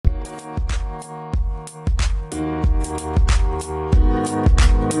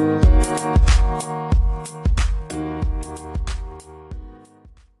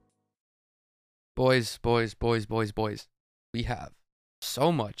Boys. We have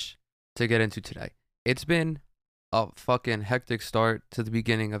so much to get into today. It's been a fucking hectic start to the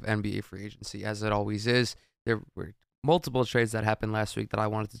beginning of NBA free agency, as it always is. There were multiple trades that happened last week that I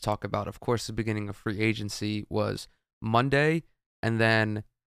wanted to talk about. Of course, the beginning of free agency was Monday, and then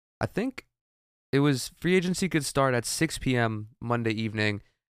I think it was free agency could start at 6 p.m. Monday evening,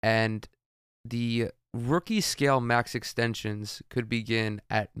 and the rookie scale max extensions could begin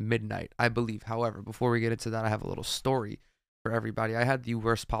at midnight, I believe. However, before we get into that, I have a little story for everybody. I had the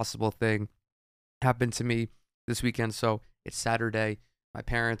worst possible thing happen to me this weekend. So it's Saturday. My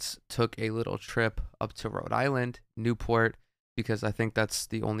parents took a little trip up to Rhode Island, Newport, because I think that's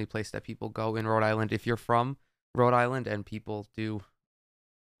the only place that people go in Rhode Island. If you're from Rhode Island and people do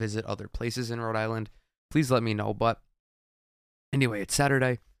visit other places in Rhode Island, please let me know. But anyway, it's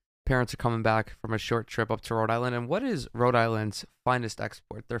Saturday. Parents are coming back from a short trip up to Rhode Island. And what is Rhode Island's finest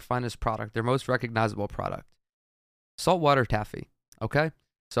export, their finest product, their most recognizable product? Saltwater taffy, okay?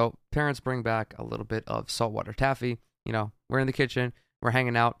 So parents bring back a little bit of saltwater taffy. You know, we're in the kitchen, we're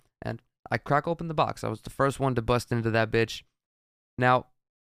hanging out, and I crack open the box. I was the first one to bust into that bitch. Now,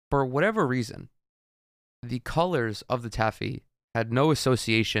 for whatever reason, the colors of the taffy had no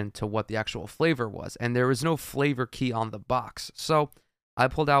association to what the actual flavor was, and there was no flavor key on the box. So I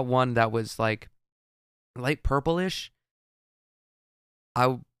pulled out one that was like light purplish.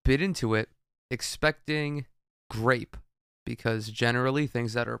 I bit into it expecting grape, because generally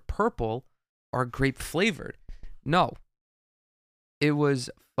things that are purple are grape flavored. No, it was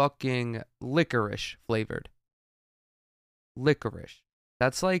fucking licorice flavored. Licorice.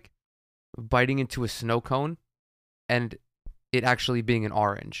 That's like biting into a snow cone and it actually being an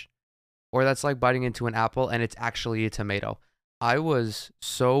orange. Or that's like biting into an apple and it's actually a tomato. I was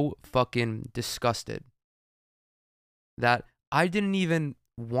so fucking disgusted that I didn't even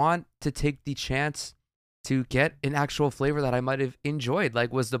want to take the chance to get an actual flavor that I might have enjoyed.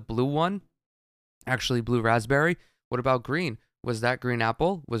 Like, was the blue one actually blue raspberry? What about green? Was that green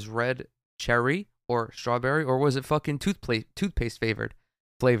apple? Was red cherry or strawberry? Or was it fucking toothpaste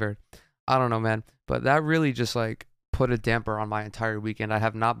flavored? I don't know, man. But that really just like put a damper on my entire weekend. I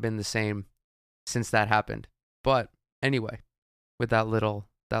have not been the same since that happened. But anyway, with that little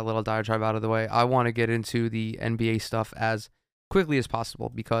diatribe out of the way, I want to get into the NBA stuff as quickly as possible,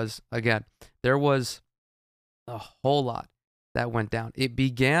 because again, there was a whole lot that went down. It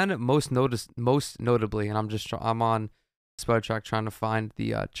began most notably, and I'm on SpotTrack trying to find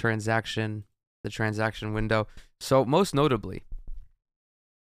the transaction window. So most notably,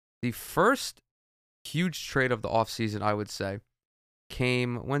 the first huge trade of the offseason, I would say,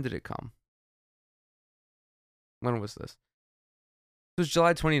 came. When did it come? When was this? It was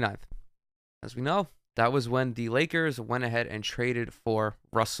July 29th. As we know, that was when the Lakers went ahead and traded for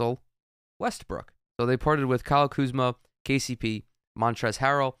Russell Westbrook. So they parted with Kyle Kuzma, KCP, Montrezl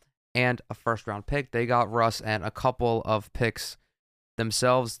Harrell, and a first-round pick. They got Russ and a couple of picks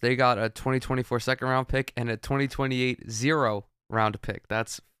themselves. They got a 2024 second-round pick and a 2028 zero-round pick.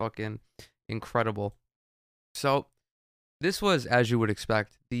 That's fucking incredible. So this was, as you would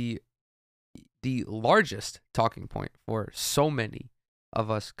expect, the largest talking point for so many of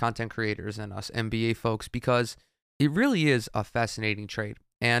us content creators and us NBA folks, because it really is a fascinating trade.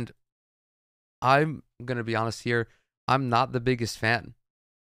 And I'm going to be honest here, I'm not the biggest fan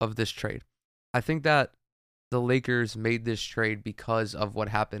of this trade. I think that the Lakers made this trade because of what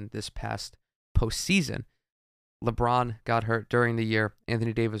happened this past postseason. LeBron got hurt during the year.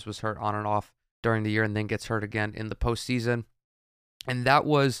 Anthony Davis was hurt on and off during the year and then gets hurt again in the postseason. And that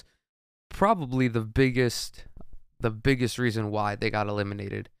was probably the biggest reason why they got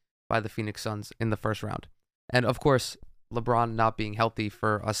eliminated by the Phoenix Suns in the first round. And of course, LeBron not being healthy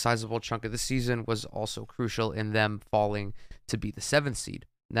for a sizable chunk of the season was also crucial in them falling to be the 7th seed.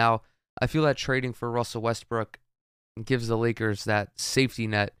 Now, I feel that trading for Russell Westbrook gives the Lakers that safety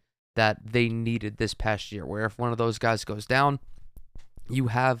net that they needed this past year, where if one of those guys goes down, you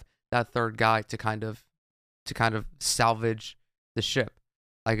have that third guy to kind of salvage the ship,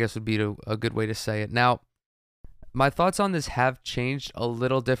 I guess would be a good way to say it. Now, my thoughts on this have changed a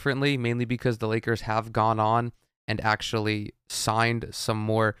little differently, mainly because the Lakers have gone on and actually signed some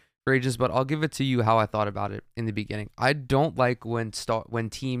more free agents, but I'll give it to you how I thought about it in the beginning. I don't like when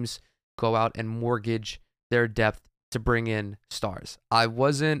teams go out and mortgage their depth to bring in stars. I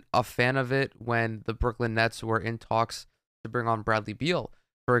wasn't a fan of it when the Brooklyn Nets were in talks to bring on Bradley Beal,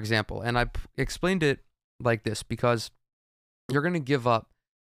 for example, and I explained it like this, because you're going to give up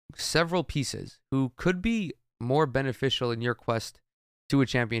several pieces who could be more beneficial in your quest to a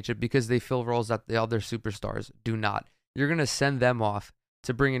championship because they fill roles that the other superstars do not. You're going to send them off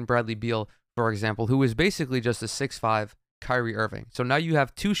to bring in Bradley Beal, for example, who is basically just a 6'5" Kyrie Irving. So now you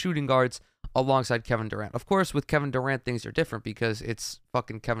have two shooting guards alongside Kevin Durant. Of course, with Kevin Durant, things are different because it's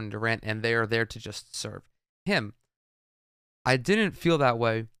fucking Kevin Durant and they are there to just serve him. I didn't feel that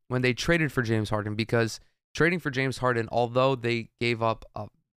way when they traded for James Harden, because trading for James Harden, although they gave up a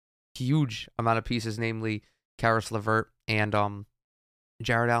huge amount of pieces, namely Karis LeVert and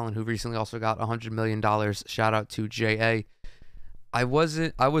Jared Allen, who recently also got $100 million. Shout out to JA. I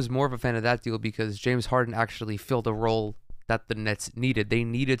was more of a fan of that deal because James Harden actually filled a role that the Nets needed. They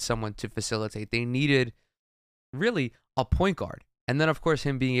needed someone to facilitate. They needed really a point guard. And then of course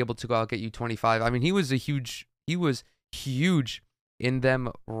him being able to go out and get you 25. I mean, he was huge in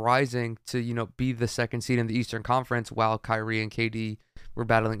them rising to, be the second seed in the Eastern Conference while Kyrie and KD were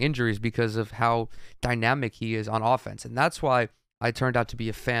battling injuries because of how dynamic he is on offense. And that's why I turned out to be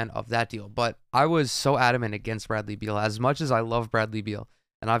a fan of that deal. But I was so adamant against Bradley Beal. As much as I love Bradley Beal,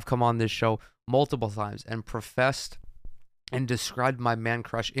 and I've come on this show multiple times and professed and described my man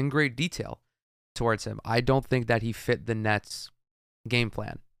crush in great detail towards him, I don't think that he fit the Nets' game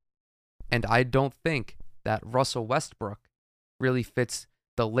plan. And I don't think that Russell Westbrook really fits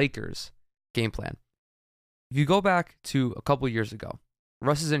the Lakers' game plan. If you go back to a couple years ago,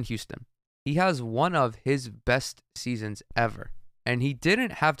 Russ is in Houston. He has one of his best seasons ever. And he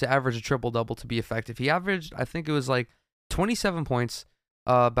didn't have to average a triple-double to be effective. He averaged, I think it was like 27 points,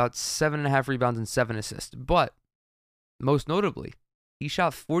 about 7.5 rebounds and 7 assists. But most notably, he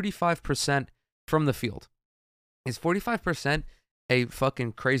shot 45% from the field. Is 45% a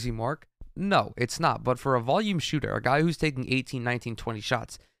fucking crazy mark? No, it's not. But for a volume shooter, a guy who's taking 18, 19, 20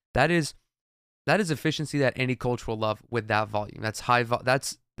 shots, that is efficiency that any coach will love with that volume.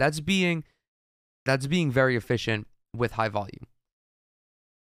 That's that's being very efficient with high volume.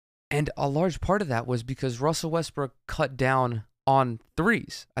 And a large part of that was because Russell Westbrook cut down on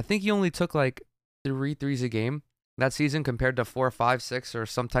threes. I think he only took like 3 threes a game that season compared to 4, 5, 6, or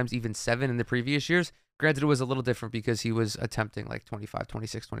sometimes even 7 in the previous years. Granted, it was a little different because he was attempting like 25,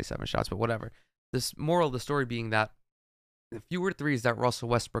 26, 27 shots, but whatever. This moral of the story being that the fewer threes that Russell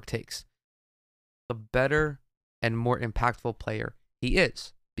Westbrook takes, the better and more impactful player he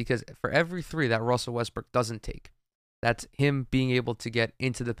is. Because for every 3 that Russell Westbrook doesn't take, that's him being able to get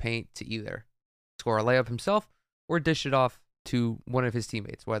into the paint to either score a layup himself or dish it off to one of his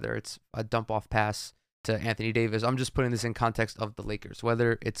teammates, whether it's a dump-off pass to Anthony Davis. I'm just putting this in context of the Lakers.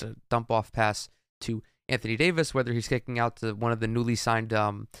 Whether it's a dump-off pass to Anthony Davis, whether he's kicking out to one of the newly signed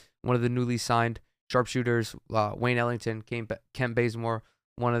sharpshooters, Wayne Ellington, Kent Bazemore,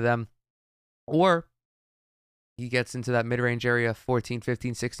 one of them, or he gets into that mid-range area, 14,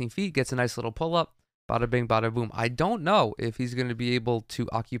 15, 16 feet, gets a nice little pull-up, bada bing, bada boom. I don't know if he's going to be able to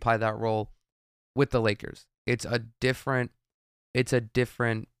occupy that role with the Lakers. It's a different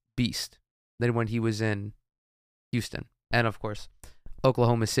beast than when he was in Houston. And of course,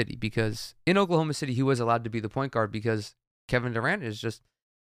 Oklahoma City, because in Oklahoma City, he was allowed to be the point guard because Kevin Durant is just,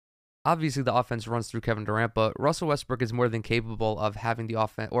 obviously the offense runs through Kevin Durant, but Russell Westbrook is more than capable of having the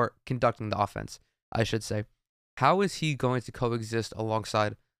offense, or conducting the offense, I should say. How is he going to coexist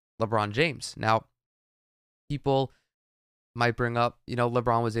alongside LeBron James? Now, people might bring up,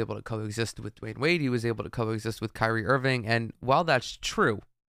 LeBron was able to coexist with Dwayne Wade. He was able to coexist with Kyrie Irving. And while that's true,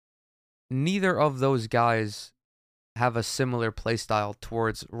 neither of those guys have a similar play style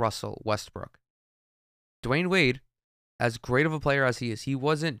towards Russell Westbrook. Dwayne Wade, as great of a player as he is, he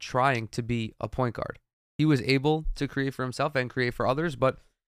wasn't trying to be a point guard. He was able to create for himself and create for others, but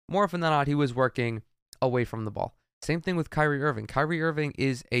more often than not, he was working away from the ball. Same thing with Kyrie Irving. Kyrie Irving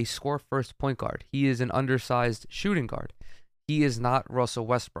is a score-first point guard. He is an undersized shooting guard. He is not Russell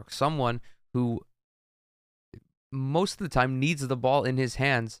Westbrook, someone who most of the time needs the ball in his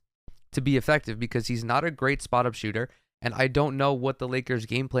hands to be effective because he's not a great spot-up shooter, and I don't know what the Lakers'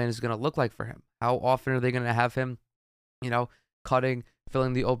 game plan is going to look like for him. How often are they going to have him, cutting,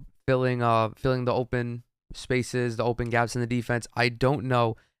 filling the open spaces, the open gaps in the defense? I don't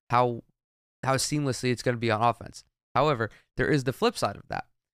know how seamlessly it's going to be on offense. However, there is the flip side of that.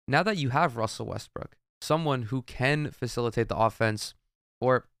 Now that you have Russell Westbrook, someone who can facilitate the offense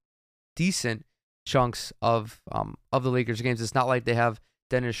or decent chunks of the Lakers games, it's not like they have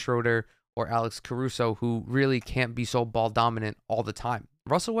Dennis Schroeder or Alex Caruso who really can't be so ball dominant all the time.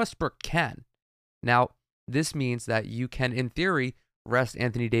 Russell Westbrook can. Now, this means that you can, in theory, rest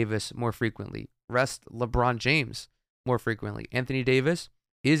Anthony Davis more frequently, rest LeBron James more frequently. Anthony Davis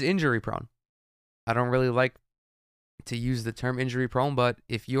is injury prone. I don't really like to use the term injury prone, but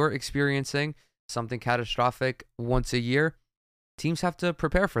if you're experiencing something catastrophic once a year, teams have to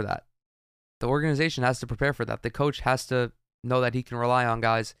prepare for that. The organization has to prepare for that. The coach has to know that he can rely on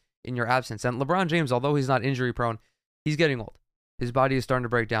guys in your absence. And LeBron James, although he's not injury prone, he's getting old. His body is starting to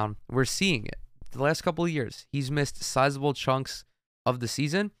break down. We're seeing it. The last couple of years, he's missed sizable chunks of the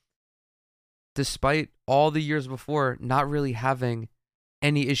season, despite all the years before not really having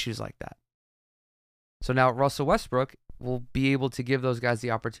any issues like that. So now Russell Westbrook will be able to give those guys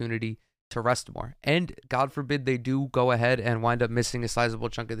the opportunity to rest more. And God forbid they do go ahead and wind up missing a sizable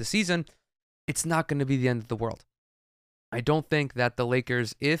chunk of the season, it's not going to be the end of the world. I don't think that the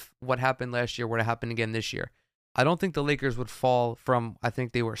Lakers, if what happened last year were to happen again this year, I don't think the Lakers would fall from, I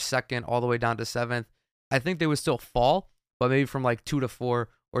think they were second all the way down to seventh. I think they would still fall, but maybe from like 2 to 4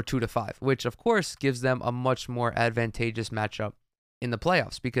 or 2 to 5, which of course gives them a much more advantageous matchup in the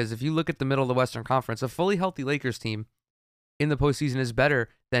playoffs. Because if you look at the middle of the Western Conference, a fully healthy Lakers team in the postseason is better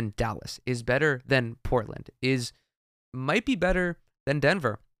than Dallas, is better than Portland, might be better than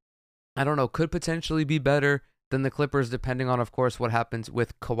Denver. I don't know, could potentially be better than the Clippers, depending on, of course, what happens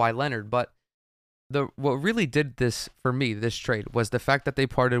with Kawhi Leonard. But what really did this for me, this trade, was the fact that they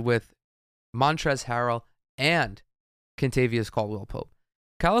parted with Montrezl Harrell and Kentavious Caldwell-Pope.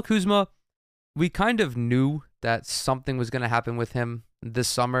 Kyle Kuzma, we kind of knew that something was going to happen with him this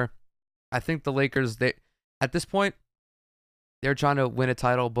summer. I think the Lakers, at this point, they're trying to win a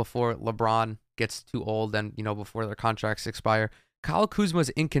title before LeBron gets too old and, before their contracts expire. Kyle Kuzma's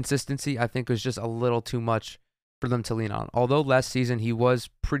inconsistency, I think, was just a little too much for them to lean on. Although last season he was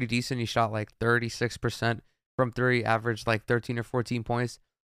pretty decent. He shot like 36% from three, averaged like 13 or 14 points.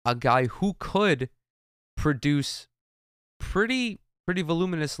 A guy who could produce pretty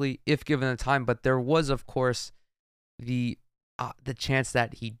voluminously if given the time, but there was, of course, the chance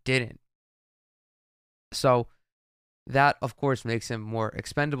that he didn't. So that, of course, makes him more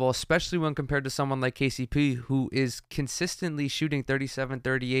expendable, especially when compared to someone like KCP, who is consistently shooting 37,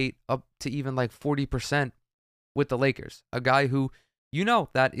 38, up to even like 40% with the Lakers. A guy who,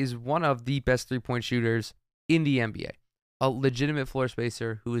 that is one of the best three-point shooters in the NBA. A legitimate floor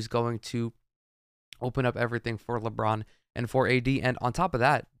spacer who is going to open up everything for LeBron and for AD. And on top of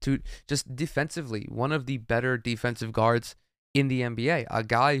that, to just defensively, one of the better defensive guards in the NBA. A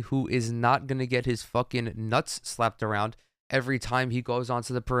guy who is not going to get his fucking nuts slapped around every time he goes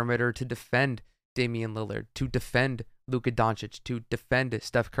onto the perimeter to defend Damian Lillard, to defend Luka Doncic, to defend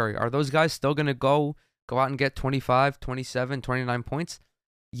Steph Curry. Are those guys still going to go out and get 25, 27, 29 points?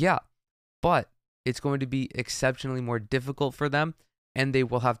 Yeah, but it's going to be exceptionally more difficult for them, and they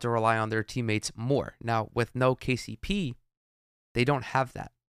will have to rely on their teammates more. Now, with no KCP, they don't have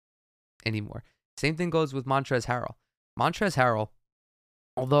that anymore. Same thing goes with Montrezl Harrell. Montrezl Harrell,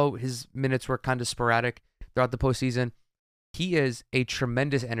 although his minutes were kind of sporadic throughout the postseason, he is a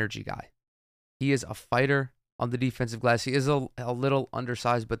tremendous energy guy. He is a fighter on the defensive glass. He is a little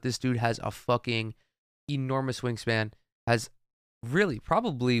undersized, but this dude has a fucking enormous wingspan, has really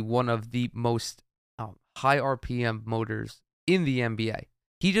probably one of the most high RPM motors in the NBA.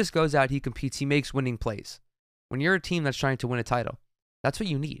 He just goes out, he competes, he makes winning plays. When you're a team that's trying to win a title, that's what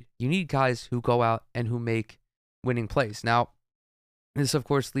you need. You need guys who go out and who make winning plays. Now, this of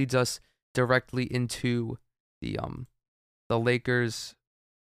course leads us directly into the Lakers'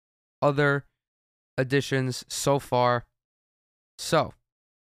 other additions so far. So,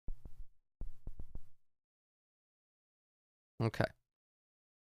 okay.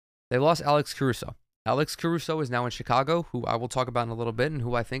 They lost Alex Caruso. Alex Caruso is now in Chicago, who I will talk about in a little bit, and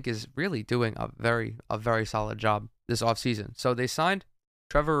who I think is really doing a very solid job this offseason. So they signed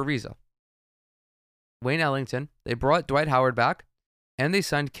Trevor Ariza, Wayne Ellington, they brought Dwight Howard back, and they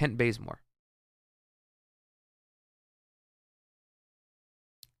signed Kent Bazemore.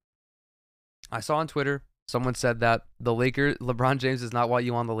 I saw on Twitter, someone said that LeBron James does not want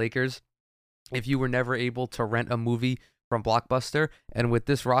you on the Lakers if you were never able to rent a movie from Blockbuster. And with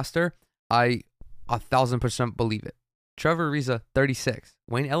this roster, I 1,000% believe it. Trevor Ariza, 36.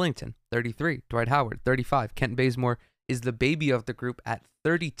 Wayne Ellington, 33. Dwight Howard, 35. Kent Bazemore is the baby of the group at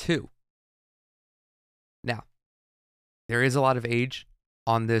 32. Now, there is a lot of age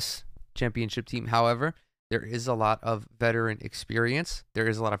on this championship team. However, there is a lot of veteran experience. There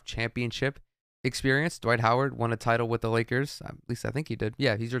is a lot of championship experience. Dwight Howard won a title with the Lakers. At least I think he did.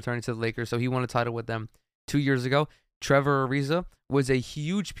 Yeah, he's returning to the Lakers, so he won a title with them 2 years ago. Trevor Ariza was a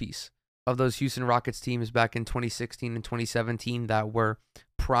huge piece of those Houston Rockets teams back in 2016 and 2017 that were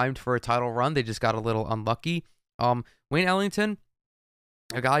primed for a title run. They just got a little unlucky. Wayne Ellington,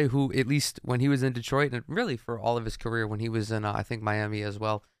 a guy who, at least when he was in Detroit, and really for all of his career when he was in, I think, Miami as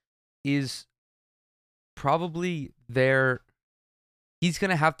well, is probably there. He's going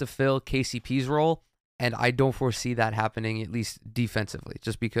to have to fill KCP's role, and I don't foresee that happening, at least defensively,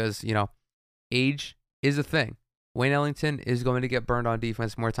 just because, age is a thing. Wayne Ellington is going to get burned on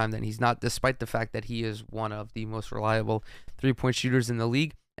defense more time than he's not, despite the fact that he is one of the most reliable three-point shooters in the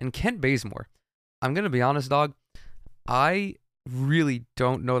league. And Kent Bazemore, I'm going to be honest, dog, I really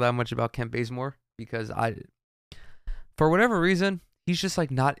don't know that much about Kent Bazemore because for whatever reason, he's just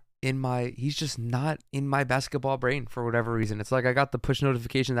not in my basketball brain for whatever reason. It's like I got the push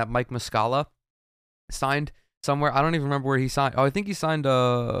notification that Mike Muscala signed somewhere. I don't even remember where he signed. Oh, I think he signed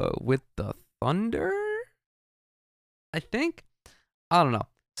with the Thunder, I think. I don't know.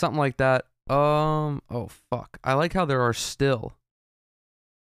 Something like that. Oh fuck. I like how there are still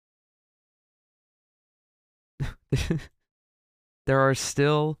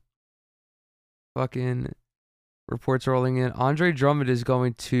fucking reports rolling in. Andre Drummond is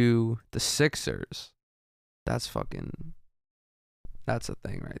going to the Sixers. That's a thing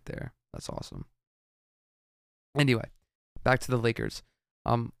right there. That's awesome. Anyway, back to the Lakers.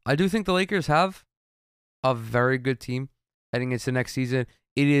 I do think the Lakers have a very good team heading into next season.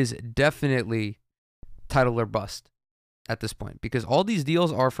 It is definitely title or bust at this point because all these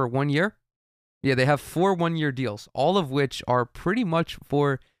deals are for 1 year. Yeah, they have 4 1-year deals, all of which are pretty much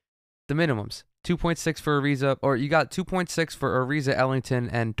for the minimums. 2.6 for Ariza, or you got 2.6 for Ariza, Ellington,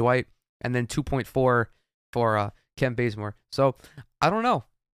 and Dwight, and then 2.4 for Kent Bazemore. So I don't know.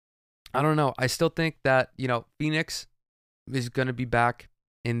 I still think that Phoenix is gonna be back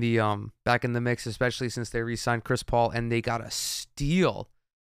in the mix, especially since they re-signed Chris Paul and they got a steal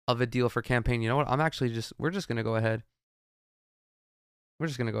of a deal for campaign. You know what? We're just gonna go ahead. We're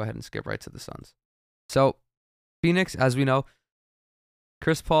just gonna go ahead and skip right to the Suns. So Phoenix, as we know,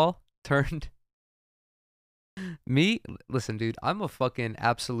 Chris Paul turned me. Listen, dude, I'm a fucking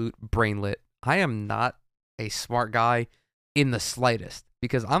absolute brainlet. I am not a smart guy in the slightest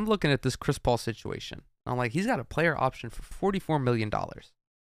because I'm looking at this Chris Paul situation. I'm like, he's got a player option for $44 million.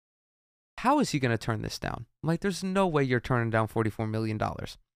 How is he going to turn this down? I'm like, there's no way you're turning down $44 million.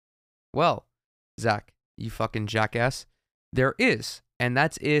 Well, Zach, you fucking jackass, there is. And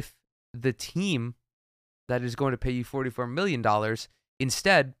that's if the team that is going to pay you $44 million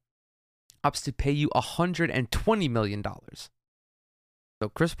instead opts to pay you $120 million. So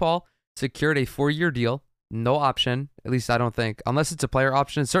Chris Paul secured a 4-year deal, no option, at least I don't think, unless it's a player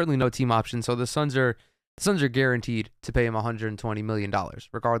option, certainly no team option. So the Suns are guaranteed to pay him $120 million,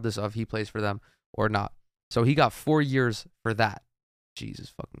 regardless of he plays for them or not. So he got 4 years for that. Jesus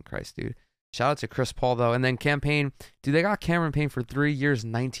fucking Christ, dude. Shout out to Chris Paul, though. And then Campaign, dude, they got Cameron Payne for 3 years,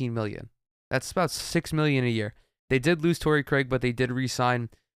 $19 million. That's about $6 million a year. They did lose Torrey Craig, but they did sign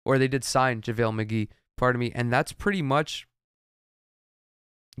JaVale McGee, pardon me. And that's pretty much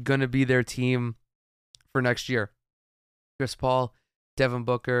going to be their team for next year. Chris Paul, Devin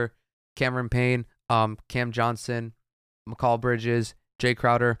Booker, Cameron Payne, Cam Johnson, McCall Bridges, Jay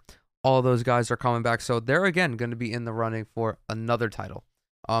Crowder. All those guys are coming back. So they're, again, going to be in the running for another title.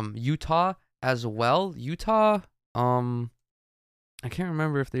 Utah as well. Utah, I can't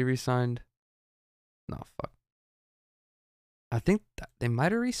remember if they re-signed. No, fuck. I think they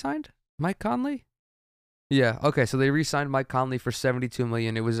might have re-signed Mike Conley. Yeah, okay, so they re-signed Mike Conley for $72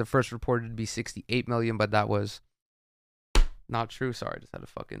 million. It was at first reported to be $68 million, but that was not true. Sorry, I just had to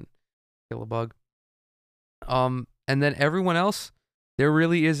fucking kill a bug. And then everyone else, there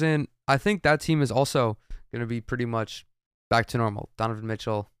really isn't. I think that team is also going to be pretty much back to normal. Donovan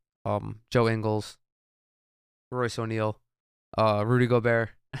Mitchell, Joe Ingles, Royce O'Neal, Rudy Gobert.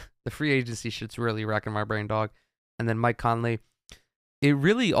 The free agency shit's really racking my brain, dog. And then Mike Conley. It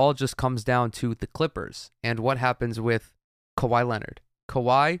really all just comes down to the Clippers and what happens with Kawhi Leonard.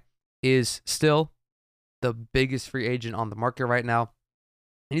 Kawhi is still the biggest free agent on the market right now,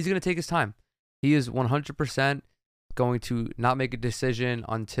 and he's going to take his time. He is 100% going to not make a decision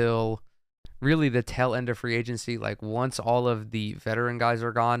until really the tail end of free agency. Like once all of the veteran guys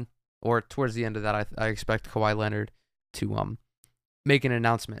are gone, or towards the end of that, I expect Kawhi Leonard to make an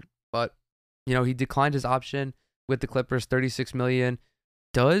announcement. But he declined his option with the Clippers, $36 million.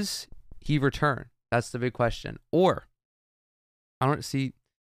 Does he return? That's the big question. Or I don't see.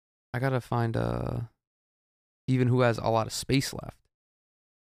 I gotta find even who has a lot of space left.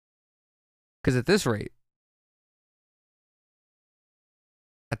 Because at this rate,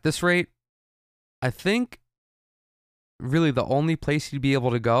 I think really the only place he'd be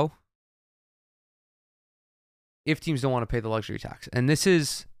able to go if teams don't want to pay the luxury tax, and this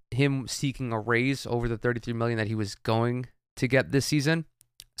is him seeking a raise over the $33 million that he was going to get this season.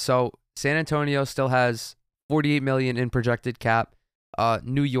 So San Antonio still has $48 million in projected cap.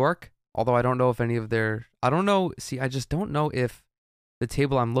 New York, although I don't know if any of their, I don't know. See, I just don't know if the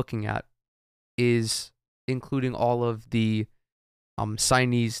table I'm looking at is including all of the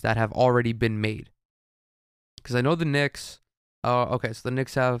signees that have already been made. because I know the Knicks. Okay, so the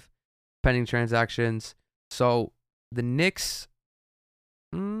Knicks have pending transactions. So the Knicks,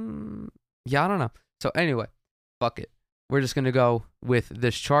 yeah, I don't know. So anyway, fuck it. We're just gonna go with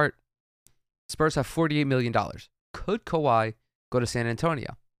this chart. Spurs have $48 million. Could Kawhi go to San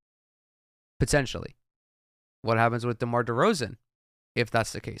Antonio? Potentially. What happens with DeMar DeRozan if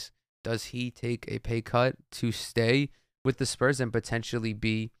that's the case? Does he take a pay cut to stay with the Spurs and potentially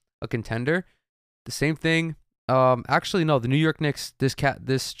be a contender? The same thing. Actually, no. The New York Knicks.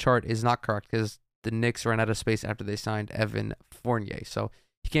 This chart is not correct because the Knicks ran out of space after they signed Evan Fournier, so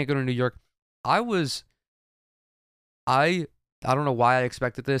he can't go to New York. I don't know why I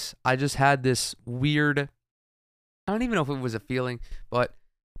expected this. I just had this weird. I don't even know if it was a feeling, but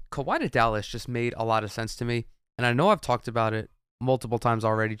Kawhi to Dallas just made a lot of sense to me, and I know I've talked about it multiple times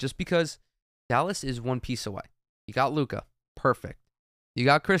already. Just because Dallas is one piece away. You got Luka, perfect. You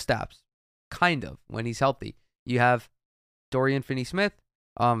got Kristaps, kind of when he's healthy. You have Dorian Finney-Smith.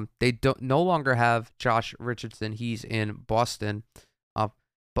 They don't no longer have Josh Richardson. He's in Boston.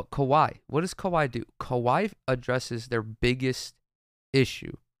 But Kawhi, what does Kawhi do? Kawhi addresses their biggest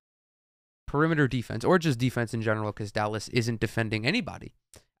issue, perimeter defense, or just defense in general, because Dallas isn't defending anybody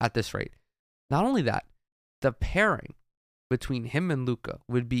at this rate. Not only that, the pairing between him and Luka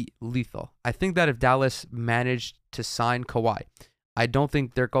would be lethal. I think that if Dallas managed to sign Kawhi, I don't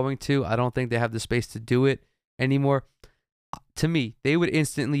think they're going to. I don't think they have the space to do it anymore. To me, they would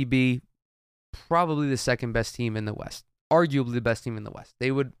instantly be probably the second best team in the West, arguably the best team in the West.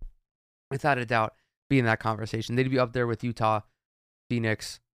 They would, without a doubt, be in that conversation. They'd be up there with Utah,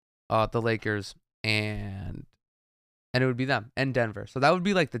 Phoenix, the Lakers, and it would be them and Denver. So that would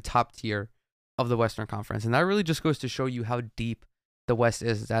be like the top tier of the Western Conference. And that really just goes to show you how deep the West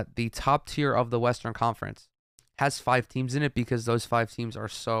is, that the top tier of the Western Conference has 5 teams in it because those 5 teams are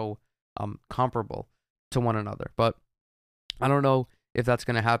so comparable to one another. But I don't know if that's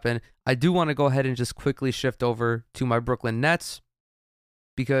going to happen. I do want to go ahead and just quickly shift over to my Brooklyn Nets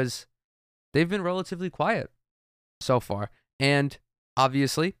because they've been relatively quiet so far. And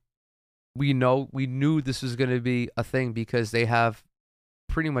obviously, we knew this was going to be a thing because they have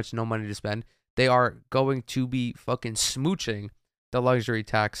pretty much no money to spend. They are going to be fucking smooching the luxury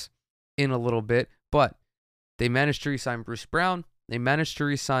tax in a little bit, but they managed to re-sign Bruce Brown. They managed to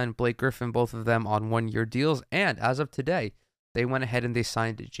re-sign Blake Griffin, both of them on 1-year deals. And as of today, they went ahead and they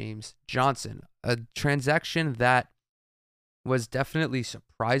signed James Johnson, a transaction that was definitely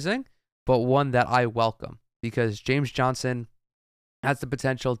surprising, but one that I welcome because James Johnson has the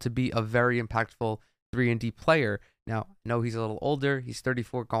potential to be a very impactful 3-and-D player. Now, I know he's a little older. He's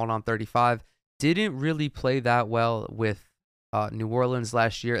 34, going on 35. Didn't really play that well with New Orleans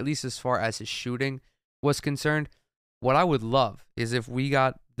last year, at least as far as his shooting was concerned. What I would love is if we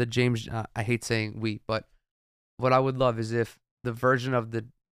got the James, I hate saying we, but what I would love is if the version of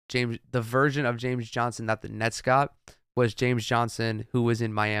James Johnson that the Nets got was James Johnson, who was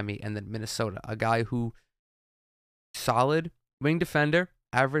in Miami and then Minnesota, a guy who solid wing defender,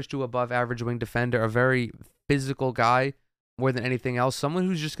 average to above average wing defender, a very physical guy more than anything else, someone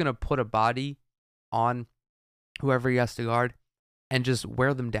who's just going to put a body on whoever he has to guard and just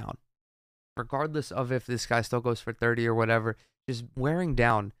wear them down. Regardless of if this guy still goes for 30 or whatever, just wearing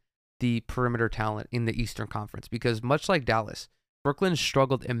down the perimeter talent in the Eastern Conference. Because much like Dallas, Brooklyn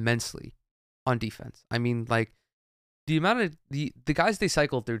struggled immensely on defense. I mean, like, the amount of the guys they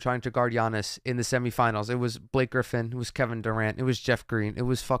cycled through trying to guard Giannis in the semifinals, it was Blake Griffin, it was Kevin Durant, it was Jeff Green, it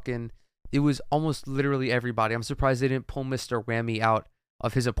was almost literally everybody. I'm surprised they didn't pull Mr. Whammy out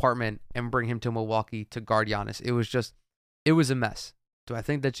of his apartment and bring him to Milwaukee to guard Giannis. It was a mess. Do I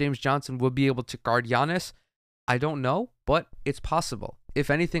think that James Johnson will be able to guard Giannis? I don't know, but it's possible. If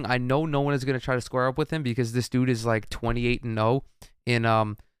anything, I know no one is going to try to square up with him because this dude is like 28-0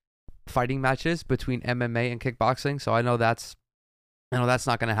 in fighting matches between MMA and kickboxing. So I know that's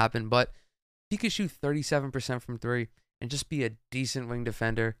not going to happen, but he could shoot 37% from 3 and just be a decent wing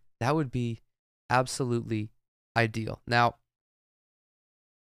defender. That would be absolutely ideal. Now,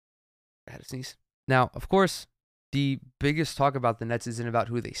 I had to sneeze. Now, of course, the biggest talk about the Nets isn't about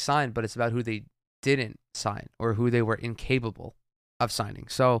who they signed, but it's about who they didn't sign or who they were incapable of signing.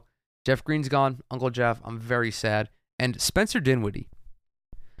 So Jeff Green's gone. Uncle Jeff, I'm very sad. And Spencer Dinwiddie,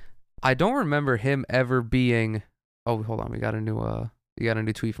 I don't remember him ever being. Oh, hold on, we got a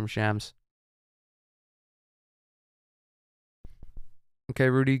new tweet from Shams. Okay,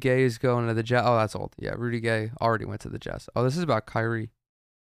 Rudy Gay is going to the Jazz. Oh, that's old. Yeah, Rudy Gay already went to the Jazz. Oh, this is about Kyrie.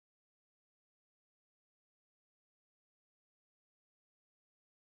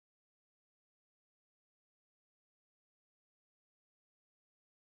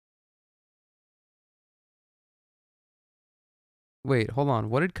 Wait, hold on.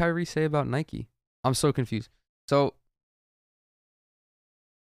 What did Kyrie say about Nike? I'm so confused. So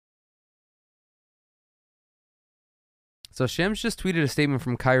Shams just tweeted a statement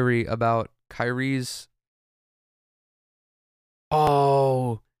from Kyrie about Kyrie's.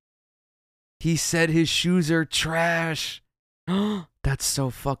 Oh, he said his shoes are trash. That's so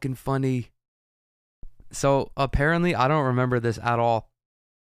fucking funny. So apparently, I don't remember this at all.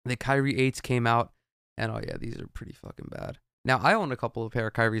 The Kyrie 8s came out, and oh yeah, these are pretty fucking bad. Now, I own a couple of pair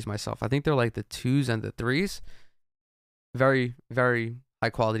of Kyries myself. I think they're like the 2s and the 3s. Very, very high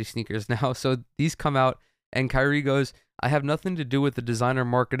quality sneakers now. So these come out, and Kyrie goes, I have nothing to do with the designer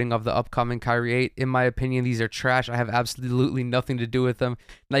marketing of the upcoming Kyrie 8. In my opinion, these are trash. I have absolutely nothing to do with them.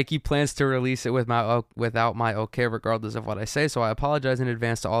 Nike plans to release it without my okay, regardless of what I say. So I apologize in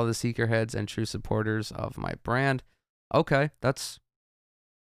advance to all the sneakerheads and true supporters of my brand. Okay, that's...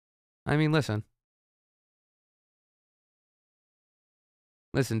 I mean, listen.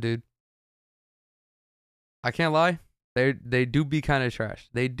 Listen, dude. I can't lie. They do be kind of trash.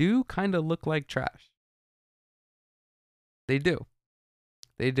 They do kind of look like trash. They do.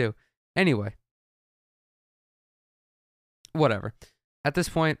 They do. Anyway. Whatever. At this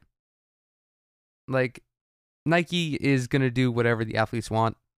point, like, Nike is going to do whatever the athletes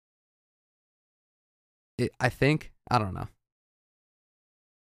want. I think. I don't know.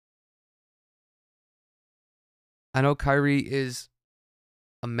 I know Kyrie is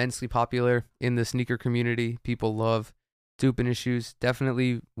immensely popular in the sneaker community. People love Dupin issues.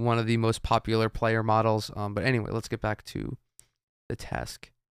 Definitely one of the most popular player models. But anyway, let's get back to the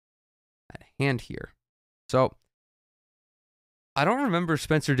task at hand here. So I don't remember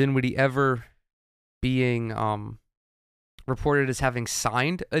Spencer Dinwiddie ever being reported as having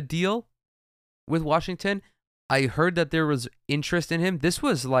signed a deal with Washington. I heard that there was interest in him. This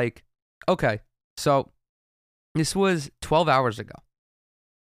was like, okay, so this was 12 hours ago.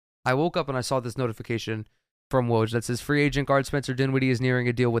 I woke up and I saw this notification from Woj that says free agent guard Spencer Dinwiddie is nearing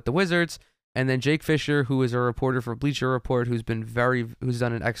a deal with the Wizards. And then Jake Fisher, who is a reporter for Bleacher Report, who's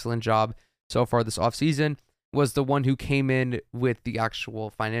done an excellent job so far this offseason, was the one who came in with the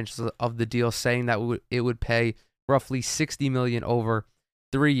actual financials of the deal, saying that it would pay roughly $60 million over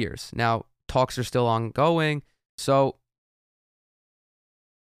 3 years. Now, talks are still ongoing, so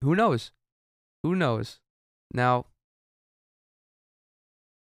who knows? Who knows? Now,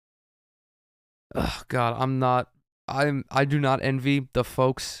 oh God, I do not envy the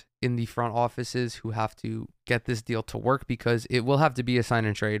folks in the front offices who have to get this deal to work, because it will have to be a sign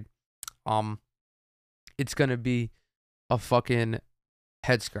and trade. It's gonna be a fucking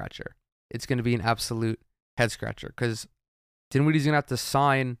head scratcher. It's gonna be an absolute head scratcher, because Dinwiddie's gonna have to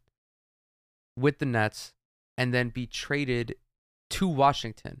sign with the Nets and then be traded to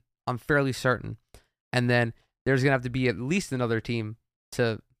Washington. I'm fairly certain, and then there's gonna have to be at least another team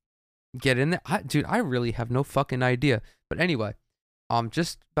to get in there. Dude, I really have no fucking idea. But anyway,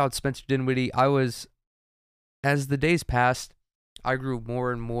 just about Spencer Dinwiddie, as the days passed, I grew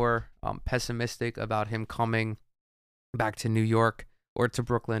more and more pessimistic about him coming back to New York, or to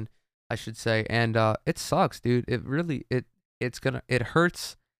Brooklyn, I should say. And it sucks, dude. It really it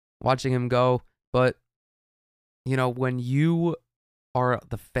hurts watching him go. But you know, when you are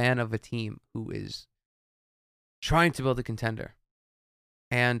the fan of a team who is trying to build a contender,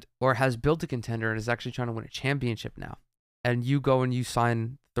 or has built a contender and is actually trying to win a championship now, and you go and you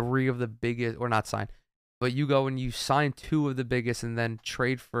sign 3 of the biggest, or not sign, but you go and you sign 2 of the biggest and then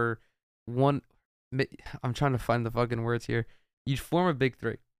trade for one. I'm trying to find the fucking words here. You form a big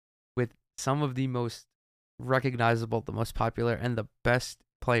 3 with some of the most recognizable, the most popular, and the best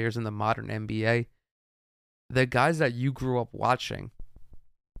players in the modern NBA. The guys that you grew up watching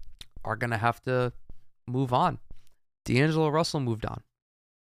are going to have to move on. D'Angelo Russell moved on.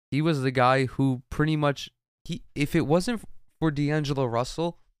 He was the guy who pretty much, if it wasn't for D'Angelo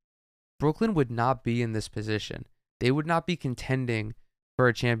Russell, Brooklyn would not be in this position. They would not be contending for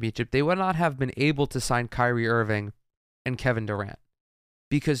a championship. They would not have been able to sign Kyrie Irving and Kevin Durant,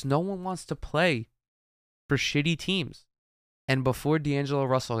 because no one wants to play for shitty teams. And before D'Angelo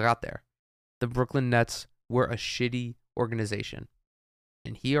Russell got there, the Brooklyn Nets were a shitty organization.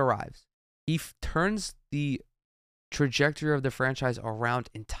 And he arrives. He turns the trajectory of the franchise around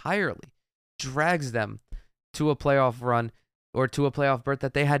entirely, drags them to a playoff run, or to a playoff berth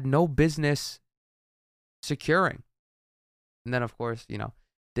that they had no business securing. And then, of course, you know,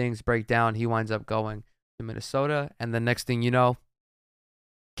 things break down. He winds up going to Minnesota, and the next thing you know,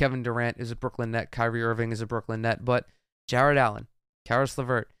 Kevin Durant is a Brooklyn Net, Kyrie Irving is a Brooklyn Net, but Jared Allen, Karis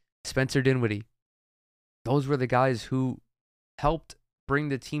LeVert, Spencer Dinwiddie, those were the guys who helped bring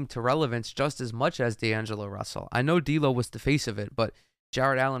the team to relevance just as much as D'Angelo Russell. I know D'Lo was the face of it, but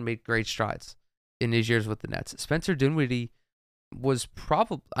Jared Allen made great strides in his years with the Nets. Spencer Dinwiddie was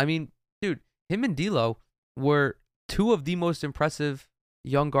probably, I mean, dude, him and D'Lo were two of the most impressive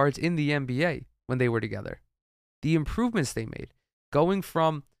young guards in the NBA when they were together. The improvements they made, going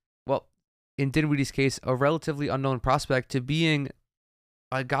from, well, in Dinwiddie's case, a relatively unknown prospect to being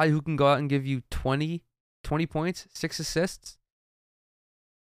a guy who can go out and give you 20 points, 6 assists,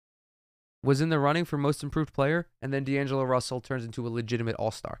 was in the running for most improved player, and then D'Angelo Russell turns into a legitimate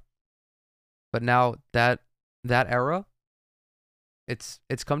all-star. But now that era, it's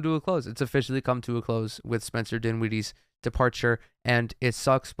come to a close. It's officially come to a close with Spencer Dinwiddie's departure, and it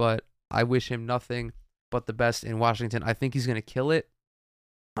sucks, but I wish him nothing but the best in Washington. I think he's going to kill it.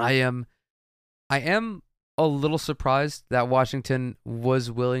 I am a little surprised that Washington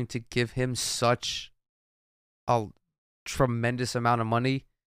was willing to give him such a tremendous amount of money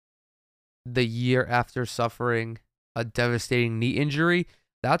the year after suffering a devastating knee injury.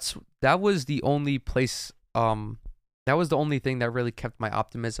 That was the only place that was the only thing that really kept my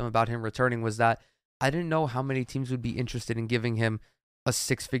optimism about him returning, was that I didn't know how many teams would be interested in giving him a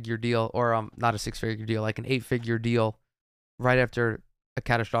 6-figure deal, or not a 6-figure deal, like an 8-figure deal right after a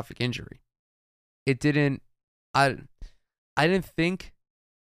catastrophic injury. It didn't I didn't think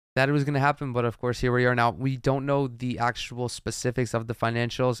that it was going to happen, but of course here we are now. We don't know the actual specifics of the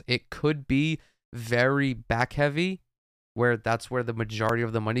financials. It could be very back heavy, where that's where the majority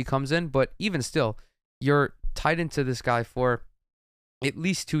of the money comes in, but even still, you're tied into this guy for at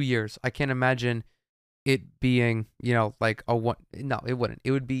least 2 years. I can't imagine it being, like a one. No, it wouldn't.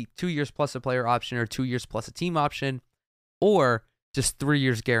 It would be 2 years plus a player option, or 2 years plus a team option, or just 3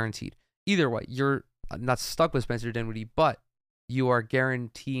 years guaranteed. Either way, you're not stuck with Spencer Dinwiddie, but you are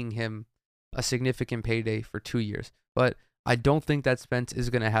guaranteeing him a significant payday for 2 years. But I don't think that Spence is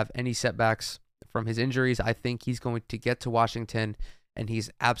going to have any setbacks from his injuries. I think he's going to get to Washington, and he's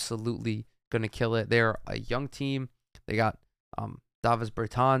absolutely going to kill it. They're a young team. They got Davis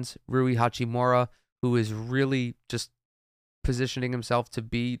Bertans, Rui Hachimura, who is really just positioning himself to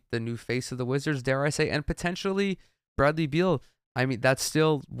be the new face of the Wizards, dare I say, and potentially Bradley Beal. I mean, that's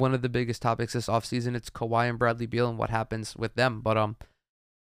still one of the biggest topics this offseason. It's Kawhi and Bradley Beal and what happens with them. But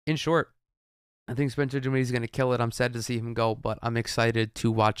in short, I think Spencer Dinwiddie is going to kill it. I'm sad to see him go, but I'm excited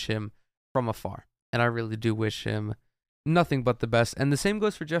to watch him from afar. And I really do wish him nothing but the best. And the same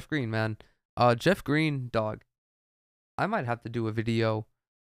goes for Jeff Green, man. Jeff Green, dog. I might have to do a video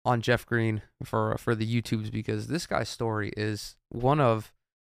on Jeff Green for the YouTubes, because this guy's story is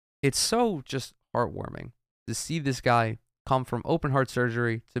it's so just heartwarming to see this guy come from open heart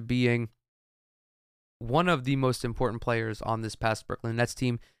surgery to being one of the most important players on this past Brooklyn Nets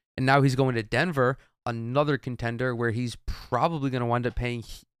team. And now he's going to Denver, another contender where he's probably going to wind up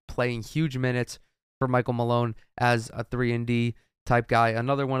playing huge minutes for Michael Malone as a 3-and-D type guy.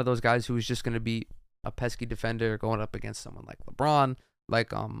 Another one of those guys who is just going to be a pesky defender going up against someone like LeBron,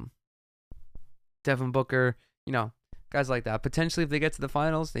 like Devin Booker, guys like that. Potentially, if they get to the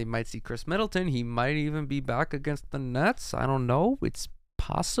finals, they might see Chris Middleton. He might even be back against the Nets. I don't know. It's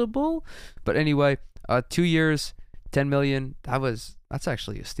possible. But anyway, 2 years, $10 million. That's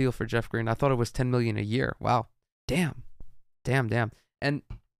actually a steal for Jeff Green. I thought it was $10 million a year. Wow. Damn. And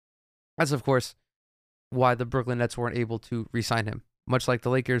that's, of course, why the Brooklyn Nets weren't able to re-sign him. Much like the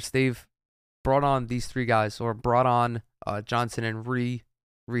Lakers, they've brought on these three guys, or brought on Johnson and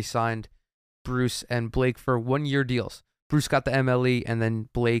re-signed Bruce and Blake for 1-year deals. Bruce got the MLE, and then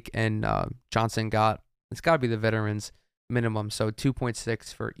Blake and Johnson it's got to be the veterans minimum, so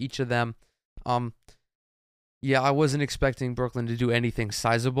 2.6 for each of them. Yeah, I wasn't expecting Brooklyn to do anything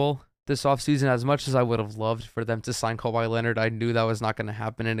sizable this offseason. As much as I would have loved for them to sign Kawhi Leonard, I knew that was not going to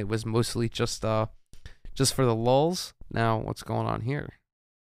happen, and it was mostly just for the lulz. Now, what's going on here?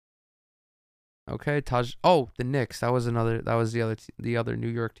 Okay, the Knicks. That was the other New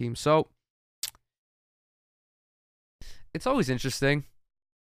York team. So it's always interesting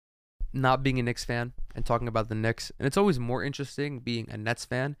not being a Knicks fan and talking about the Knicks. And it's always more interesting being a Nets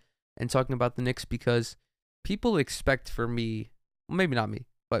fan and talking about the Knicks, because people expect for me, well, maybe not me,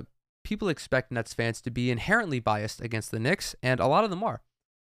 but people expect Nets fans to be inherently biased against the Knicks, and a lot of them are.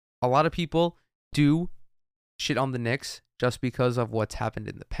 A lot of people do shit on the Knicks just because of what's happened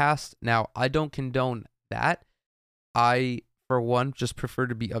in the past. Now, I don't condone that. I, for one, just prefer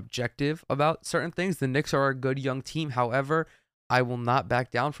to be objective about certain things. The Knicks are a good young team. However, I will not back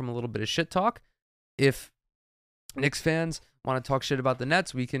down from a little bit of shit talk. If Knicks fans want to talk shit about the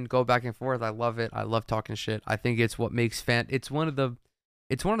Nets, we can go back and forth. I love it. I love talking shit. I think it's what makes it's one of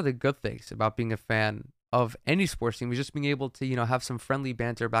the good things about being a fan of any sports team is just being able to, have some friendly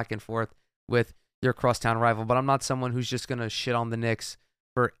banter back and forth with your crosstown rival. But I'm not someone who's just going to shit on the Knicks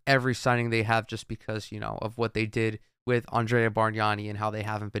for every signing they have just because, of what they did with Andrea Bargnani and how they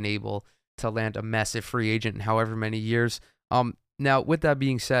haven't been able to land a massive free agent in however many years. Now, with that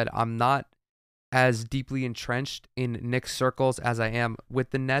being said, I'm not as deeply entrenched in Knicks circles as I am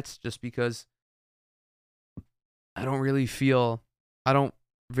with the Nets, just because I don't really feel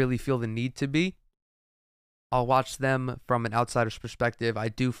the need to be. I'll watch them from an outsider's perspective. I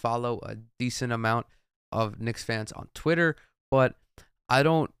do follow a decent amount of Knicks fans on Twitter, but I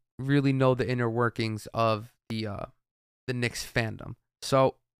don't really know the inner workings of the Knicks fandom.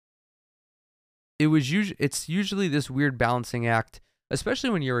 So it's usually this weird balancing act, especially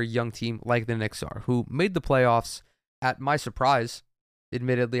when you're a young team like the Knicks are, who made the playoffs at my surprise.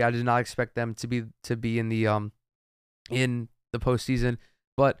 Admittedly, I did not expect them to be in the postseason,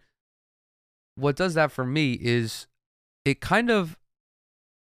 but what does that for me is it kind of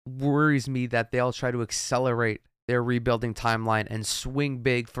worries me that they'll try to accelerate their rebuilding timeline and swing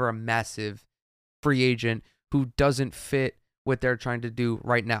big for a massive free agent who doesn't fit what they're trying to do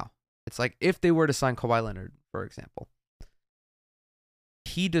right now. It's like if they were to sign Kawhi Leonard, for example,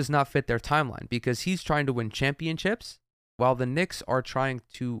 he does not fit their timeline because he's trying to win championships while the Knicks are trying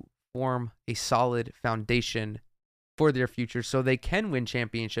to form a solid foundation for their future so they can win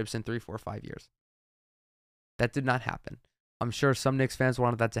championships in 3, 4, 5 years. That did not happen. I'm sure some Knicks fans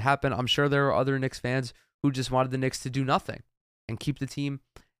wanted that to happen. I'm sure there are other Knicks fans who just wanted the Knicks to do nothing and keep the team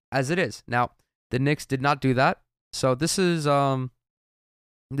as it is. Now, the Knicks did not do that. So this is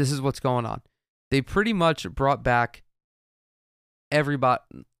what's going on. They pretty much brought back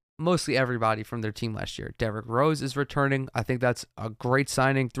mostly everybody from their team last year. Derrick Rose is returning. I think that's a great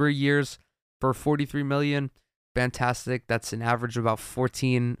signing. 3 years for $43 million. Fantastic. That's an average of about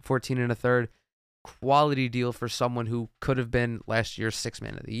 14 and a third. Quality deal for someone who could have been last year's Sixth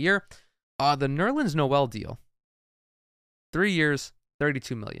Man of the Year. The Nerlens Noel deal. 3 years,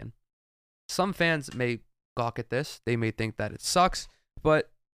 $32 million. Some fans may gawk at this. They may think that it sucks,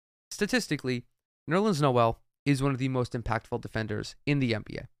 but statistically, Nerlens Noel is one of the most impactful defenders in the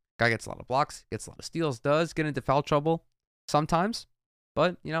NBA. Guy gets a lot of blocks, gets a lot of steals, does get into foul trouble sometimes,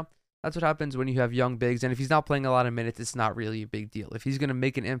 but that's what happens when you have young bigs. And if he's not playing a lot of minutes, it's not really a big deal. If he's going to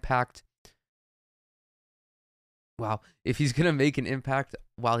make an impact, while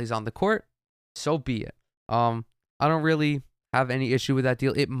he's on the court, so be it. I don't really have any issue with that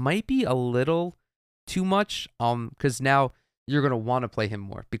deal. It might be a little too much, because now you're going to want to play him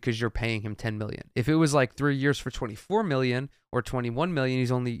more because you're paying him $10 million. If it was like 3 years for $24 million or $21 million,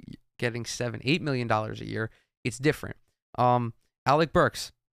 he's only getting $7-8 million a year. It's different. Alec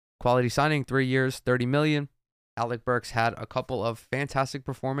Burks, quality signing, 3 years, $30 million. Alec Burks had a couple of fantastic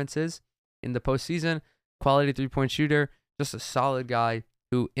performances in the postseason. Quality 3-point shooter, just a solid guy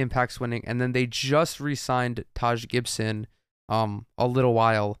who impacts winning. And then they just re-signed Taj Gibson a little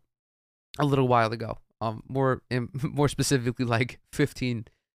while ago. More specifically, like 15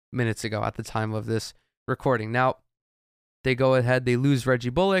 minutes ago at the time of this recording. Now, they go ahead, they lose Reggie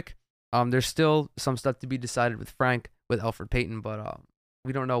Bullock. There's still some stuff to be decided with Elfrid Payton, but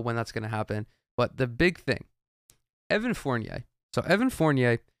we don't know when that's going to happen. But the big thing, Evan Fournier. So Evan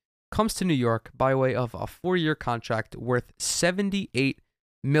Fournier comes to New York by way of a 4-year contract worth $78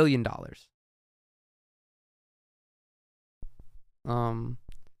 million.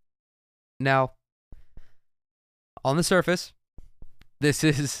 Now, on the surface, this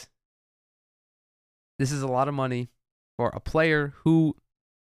is a lot of money for a player who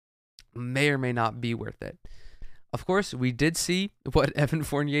may or may not be worth it. Of course, we did see what Evan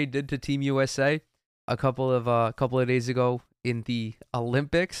Fournier did to Team USA a couple of days ago in the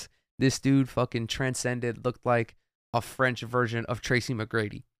Olympics. This dude fucking transcended, looked like a French version of Tracy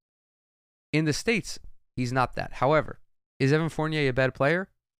McGrady. In the States, he's not that. However, is Evan Fournier a bad player?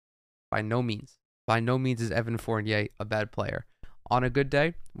 By no means. By no means is Evan Fournier a bad player. On a good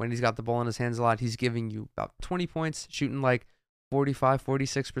day, when he's got the ball in his hands a lot, he's giving you about 20 points, shooting like 45,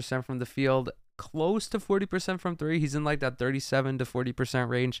 46% from the field, close to 40% from three. He's in like that 37 to 40%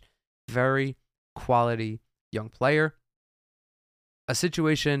 range. Very quality young player. A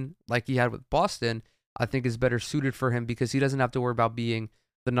situation like he had with Boston, I think is better suited for him because he doesn't have to worry about being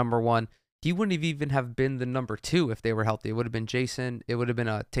the number one. He wouldn't even have been the number two if they were healthy. It would have been Jason. It would have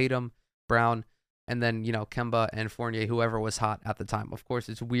been Tatum, Brown, and then, Kemba and Fournier, whoever was hot at the time. Of course,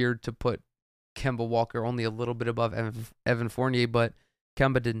 it's weird to put Kemba Walker only a little bit above Evan Fournier, but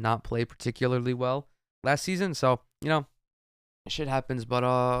Kemba did not play particularly well last season. So, shit happens, but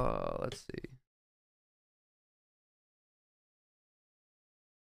let's see.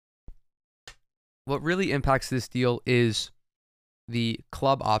 what really impacts this deal is the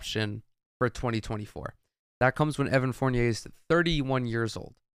club option for 2024. That comes when Evan Fournier is 31 years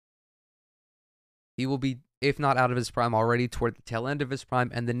old. He will be, if not out of his prime already, toward the tail end of his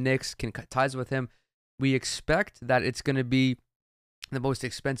prime, and the Knicks can cut ties with him. We expect that it's going to be the most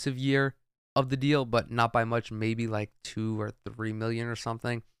expensive year of the deal, but not by much, maybe like 2 or 3 million or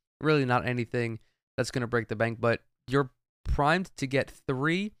something. Really not anything that's going to break the bank, but you're primed to get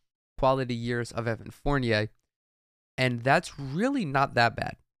 3 quality years of Evan Fournier, and that's really not that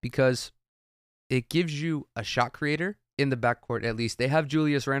bad because it gives you a shot creator in the backcourt. At least they have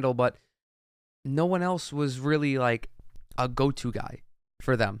Julius Randle, but no one else was really like a go-to guy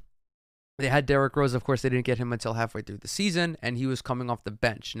for them. They had Derrick Rose. Of course, they didn't get him until halfway through the season, and he was coming off the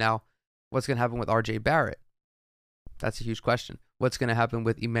bench. Now, what's going to happen with R.J. Barrett? That's a huge question. What's going to happen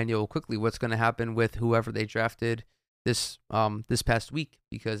with Emmanuel Quickley? What's going to happen with whoever they drafted this past week?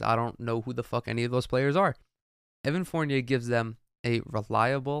 Because I don't know who the fuck any of those players are. Evan Fournier gives them a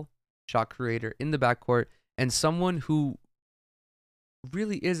reliable shot creator in the backcourt and someone who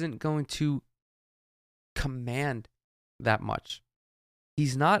really isn't going to command that much.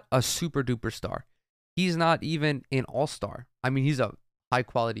 He's not a super duper star. He's not even an all-star. I mean, he's a high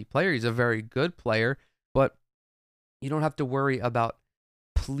quality player. He's a very good player, but you don't have to worry about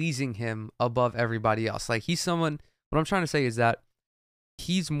pleasing him above everybody else. Like, he's someone, what I'm trying to say is that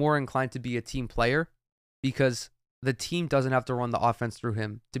he's more inclined to be a team player because the team doesn't have to run the offense through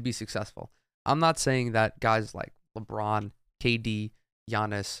him to be successful. I'm not saying that guys like LeBron, KD,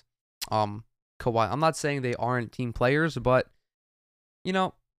 Giannis, Kawhi, I'm not saying they aren't team players, but you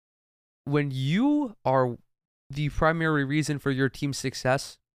know, when you are the primary reason for your team's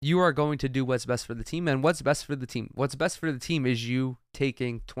success, you are going to do what's best for the team. And what's best for the team? What's best for the team is you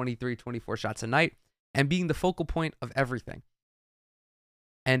taking 23, 24 shots a night and being the focal point of everything.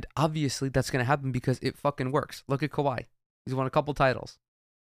 And obviously that's going to happen because it fucking works. Look at Kawhi. He's won a couple titles.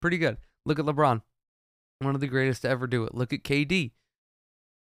 Pretty good. Look at LeBron. One of the greatest to ever do it. Look at KD.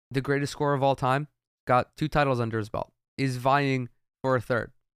 The greatest scorer of all time. Got 2 titles under his belt. Is vying for a 3rd.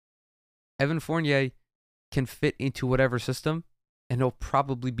 Evan Fournier can fit into whatever system and he'll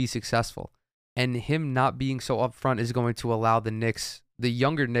probably be successful. And him not being so upfront is going to allow the Knicks, the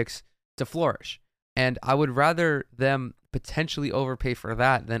younger Knicks, to flourish. And I would rather them potentially overpay for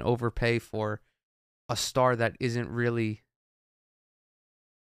that than overpay for a star that isn't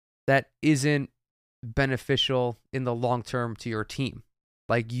beneficial in the long term to your team.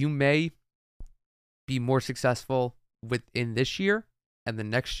 Like, you may be more successful within this year and the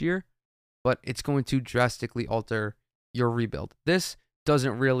next year, but it's going to drastically alter your rebuild. This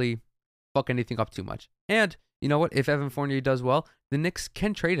doesn't really fuck anything up too much. And you know what? If Evan Fournier does well, the Knicks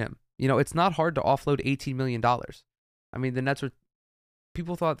can trade him. You know, it's not hard to offload $18 million. I mean, the Nets were,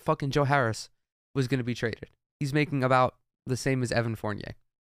 people thought fucking Joe Harris was going to be traded. He's making about the same as Evan Fournier.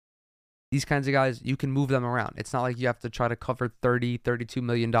 These kinds of guys, you can move them around. It's not like you have to try to cover $32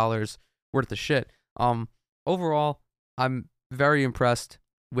 million worth of shit. Overall, I'm very impressed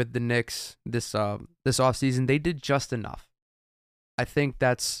with the Knicks this offseason. They did just enough. I think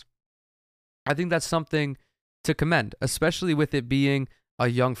that's something to commend, especially with it being a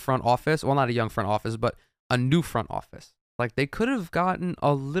young front office. Well, not a young front office, but a new front office. Like, they could have gotten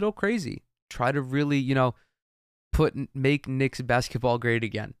a little crazy. Try to really, make Knicks basketball great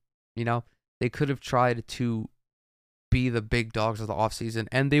again. They could have tried to be the big dogs of the offseason,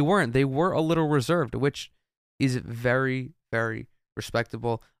 and they weren't. They were a little reserved, which is very, very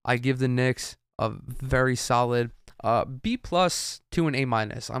respectable. I give the Knicks a very solid B+ to an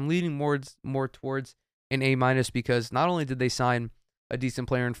A-. I'm leaning more towards an A- because not only did they sign a decent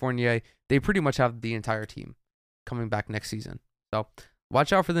player in Fournier, they pretty much have the entire team coming back next season. So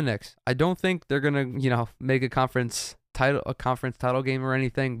watch out for the Knicks. I don't think they're gonna, make a conference title game or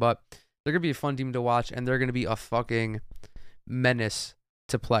anything, but they're gonna be a fun team to watch, and they're gonna be a fucking menace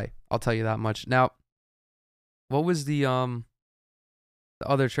to play. I'll tell you that much. Now, what was the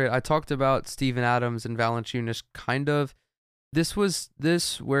other trade? I talked about Steven Adams and Valanciunas, kind of.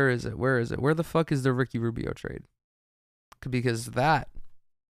 Where is it? Where the fuck is the Ricky Rubio trade? Because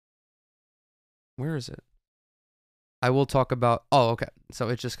where is it? I will talk about, okay. So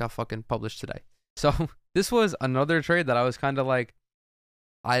it just got fucking published today. So this was another trade that I was kind of like,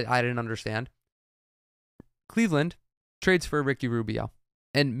 I didn't understand. Cleveland trades for Ricky Rubio,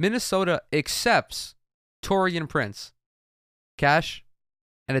 and Minnesota accepts Taurean Prince, cash,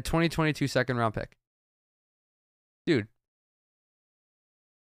 and a 2022 second round pick. Dude.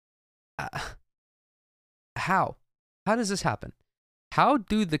 How? How does this happen? How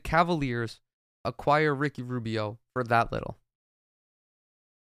do the Cavaliers acquire Ricky Rubio for that little?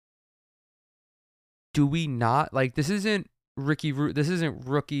 do we not like this isn't this isn't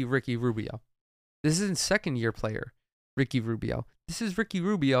rookie Ricky Rubio. This isn't second year player Ricky Rubio. This is Ricky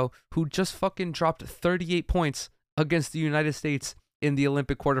Rubio who just fucking dropped 38 points against the United States in the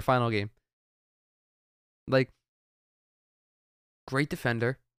Olympic quarterfinal game. Like, great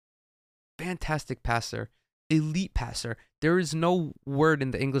defender, fantastic passer, elite passer. There is no word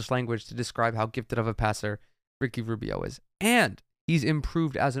in the English language to describe how gifted of a passer Ricky Rubio is. And he's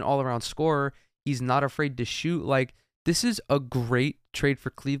improved as an all-around scorer. He's not afraid to shoot. Like, this is a great trade for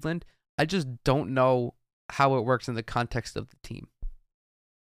Cleveland. I just don't know how it works in the context of the team.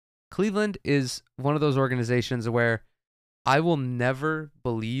 Cleveland is one of those organizations where I will never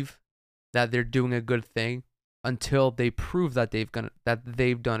believe that they're doing a good thing until they prove that they've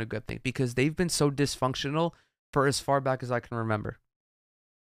done a good thing, because they've been so dysfunctional for as far back as I can remember.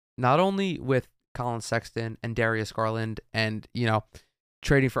 Not only with Colin Sexton and Darius Garland and,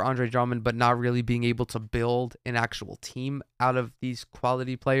 trading for Andre Drummond, but not really being able to build an actual team out of these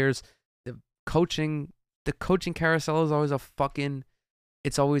quality players. The coaching carousel is always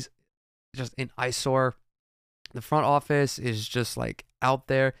it's always just an eyesore. The front office is just like out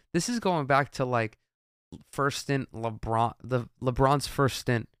there. This is going back to like first stint LeBron's first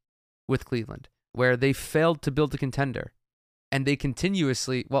stint with Cleveland, where they failed to build a contender. And they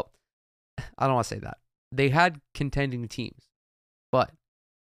continuously, I don't want to say that. They had contending teams, but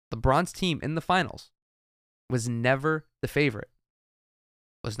LeBron's team in the finals was never the favorite.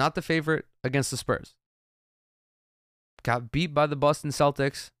 Was not the favorite against the Spurs. Got beat by the Boston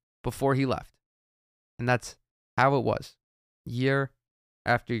Celtics before he left. And that's how it was, year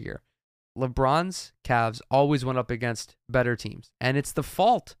after year. LeBron's Cavs always went up against better teams, and it's the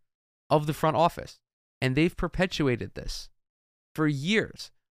fault of the front office. And they've perpetuated this for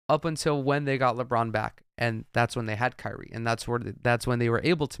years, up until when they got LeBron back, and that's when they had Kyrie, and that's when they were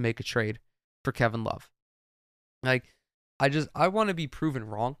able to make a trade for Kevin Love. Like, I want to be proven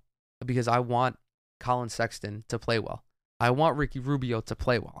wrong, because I want Colin Sexton to play well. I want Ricky Rubio to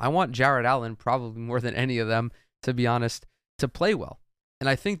play well. I want Jared Allen, probably more than any of them, to be honest, to play well. And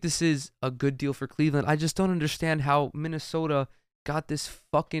I think this is a good deal for Cleveland. I just don't understand how Minnesota got this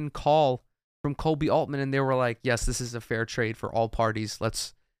fucking call from Kobe Altman, and they were like, yes, this is a fair trade for all parties.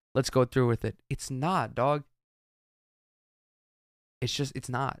 Let's go through with it. It's not, dog. It's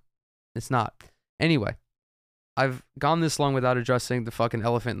not. It's not. Anyway, I've gone this long without addressing the fucking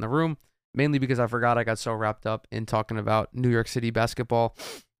elephant in the room, mainly because I forgot I got so wrapped up in talking about New York City basketball.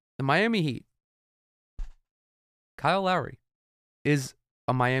 The Miami Heat. Kyle Lowry is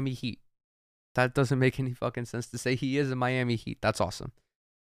a Miami Heat. That doesn't make any fucking sense to say he is a Miami Heat. That's awesome.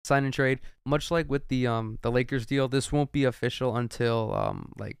 Sign and trade. Much like with the Lakers deal, this won't be official until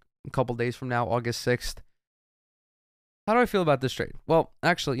like a couple days from now, August 6th. How do I feel about this trade? Well,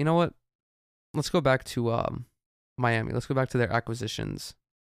 actually, you know what? Let's go back to Miami. Let's go back to their acquisitions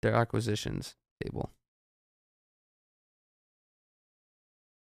table.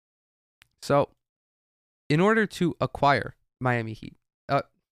 So, in order to acquire Miami Heat,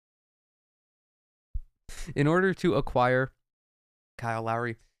 in order to acquire Kyle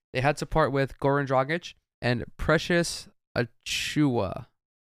Lowry, they had to part with Goran Dragic and Precious Achua.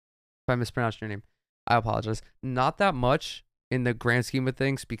 If I mispronounced your name, I apologize. Not that much in the grand scheme of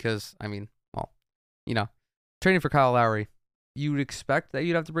things, because, trading for Kyle Lowry, you would expect that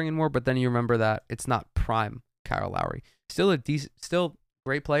you'd have to bring in more, but then you remember that it's not prime Kyle Lowry. Still still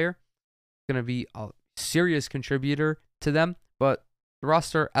great player, going to be a serious contributor to them, but the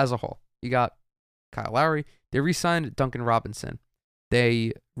roster as a whole, you got Kyle Lowry. They re-signed Duncan Robinson.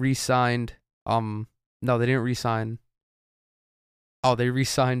 They re-signed, no, they didn't re-sign. Oh, they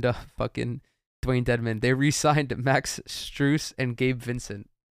re-signed fucking Dwayne Dedman. They re-signed Max Strus and Gabe Vincent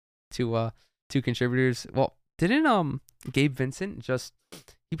to two contributors. Well, didn't Gabe Vincent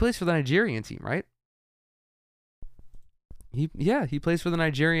he plays for the Nigerian team, right? He plays for the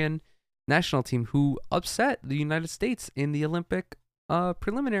Nigerian national team, who upset the United States in the Olympic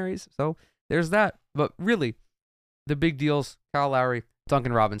preliminaries. So there's that. But really, the big deals: Kyle Lowry,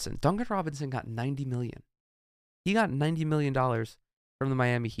 Duncan Robinson. Duncan Robinson got $90 million. He got $90 million from the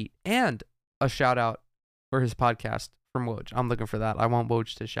Miami Heat, and a shout out for his podcast from Woj. I'm looking for that. I want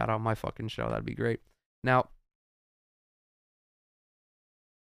Woj to shout out my fucking show. That'd be great. Now,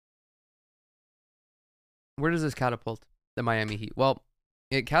 where does this catapult the Miami Heat? Well,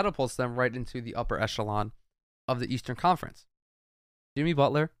 it catapults them right into the upper echelon of the Eastern Conference. Jimmy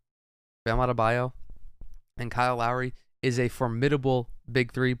Butler, Bam Adebayo, and Kyle Lowry is a formidable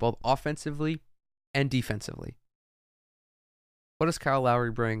big three, both offensively and defensively. What does Kyle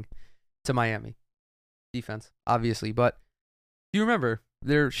Lowry bring to Miami? Defense, obviously, but do you remember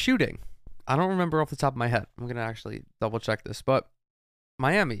their shooting I don't remember off the top of my head. I'm gonna actually double check this, but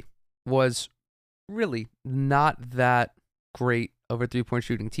Miami was really not that great of a 3-point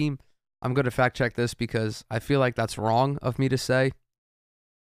shooting team. I'm gonna fact check this because I feel like that's wrong of me to say.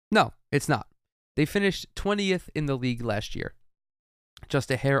 No, it's not. They finished 20th in the league last year,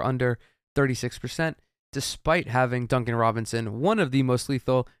 just a hair under 36%, despite having Duncan Robinson, one of the most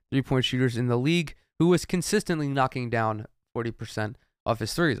lethal 3-point shooters in the league, who was consistently knocking down 40% of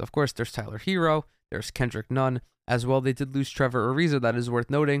his threes. Of course, there's Tyler Hero, there's Kendrick Nunn as well. They did lose Trevor Ariza, that is worth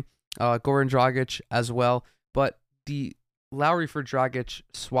noting. Goran Dragic as well. But the Lowry for Dragic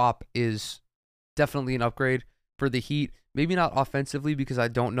swap is definitely an upgrade for the Heat. Maybe not offensively because I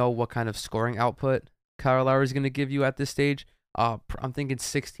don't know what kind of scoring output Kyle Lowry is going to give you at this stage. I'm thinking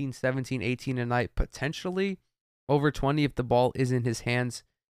 16, 17, 18 a night, potentially over 20 if the ball is in his hands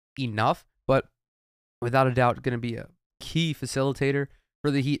enough. But without a doubt, going to be a key facilitator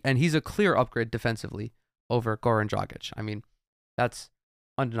for the Heat. And he's a clear upgrade defensively over Goran Dragic. I mean, that's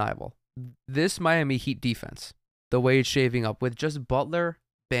undeniable. This Miami Heat defense, the way it's shaving up with just Butler,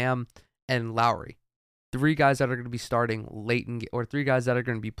 Bam, and Lowry, three guys that are going to be starting late in, or three guys that are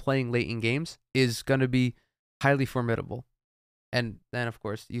going to be playing late in games, is going to be highly formidable. And then, of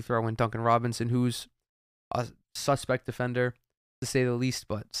course, you throw in Duncan Robinson, who's a suspect defender, to say the least,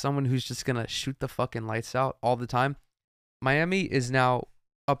 but someone who's just going to shoot the fucking lights out all the time. Miami is now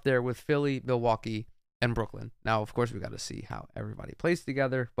up there with Philly, Milwaukee, and Brooklyn. Now, of course, we got to see how everybody plays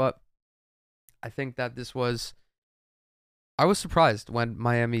together, but I think that I was surprised when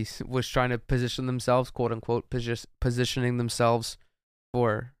Miami was trying to position themselves, quote unquote, positioning themselves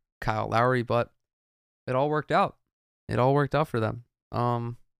for Kyle Lowry, but it all worked out. It all worked out for them.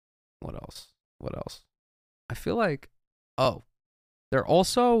 What else? I feel like, they're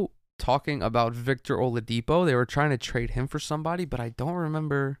also talking about Victor Oladipo. They were trying to trade him for somebody, but I don't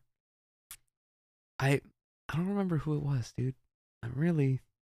remember. I don't remember who it was, dude. I really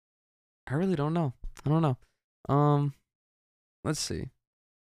don't know. I don't know. Let's see.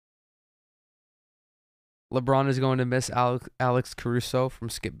 LeBron is going to miss Alex Caruso from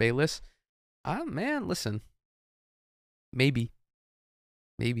Skip Bayless. Man, listen. Maybe.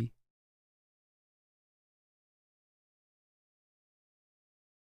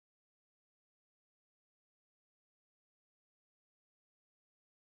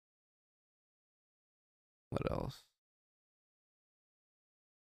 What else?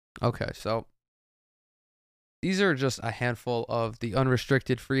 Okay, so these are just a handful of the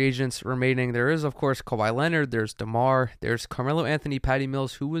unrestricted free agents remaining. There is, of course, Kawhi Leonard. There's DeMar. There's Carmelo Anthony, Patty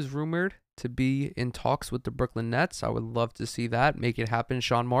Mills, who was rumored to be in talks with the Brooklyn Nets. I would love to see that. Make it happen,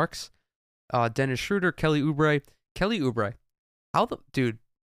 Sean Marks. Dennis Schroeder, Kelly Oubre. Dude,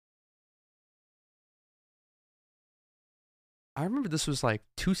 I remember this was like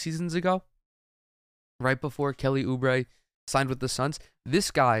 2 seasons ago, right before Kelly Oubre signed with the Suns. This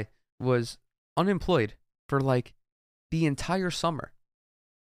guy was unemployed for like the entire summer.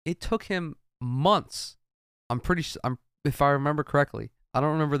 It took him months. If I remember correctly, I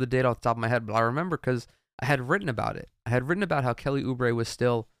don't remember the date off the top of my head, but I remember because I had written about it. I had written about how Kelly Oubre was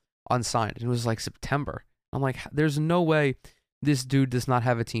still unsigned. It was like September. I'm like, there's no way this dude does not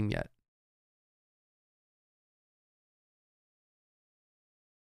have a team yet.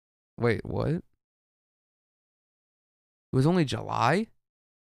 Wait, what? It was only July?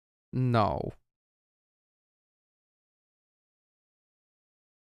 No.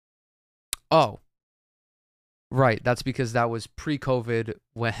 Oh, right. That's because that was pre-COVID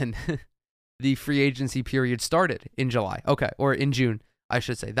when the free agency period started in July. Okay, or in June, I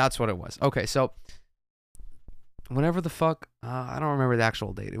should say. That's what it was. Okay, so whenever the fuck, I don't remember the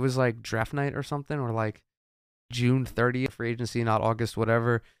actual date. It was like draft night or something, or like June 30th, free agency, not August,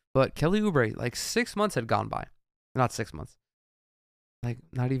 whatever. But Kelly Oubre, like 6 months had gone by. Not 6 months. Like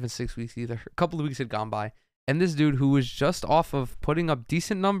not even 6 weeks either. A couple of weeks had gone by. And this dude who was just off of putting up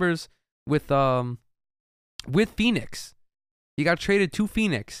decent numbers with Phoenix. He got traded to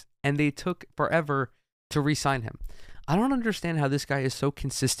Phoenix and they took forever to re-sign him. I don't understand how this guy is so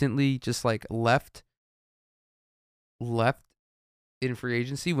consistently just like left in free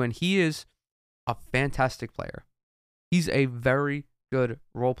agency when he is a fantastic player. He's a very good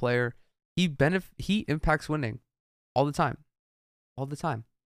role player. He impacts winning all the time. All the time.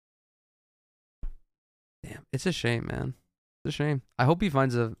 Damn, it's a shame, man. It's a shame. I hope he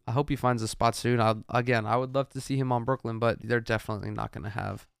finds a spot soon. I would love to see him on Brooklyn, but they're definitely not going to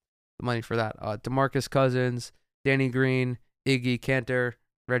have the money for that. DeMarcus Cousins, Danny Green, Iggy Cantor,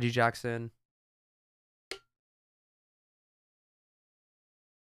 Reggie Jackson.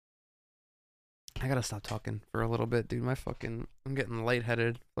 I gotta stop talking for a little bit, dude. I'm getting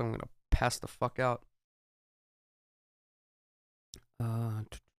lightheaded. I'm gonna pass the fuck out.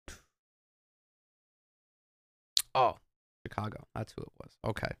 Oh, Chicago. That's who it was.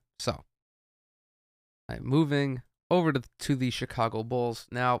 Okay, so I'm moving over to the Chicago Bulls.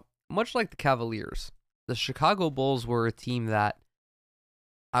 Now, much like the Cavaliers, the Chicago Bulls were a team that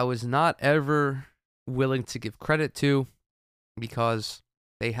I was not ever willing to give credit to because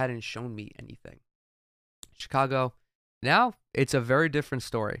they hadn't shown me anything. Chicago, now it's a very different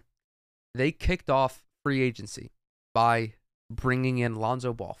story. They kicked off free agency by bringing in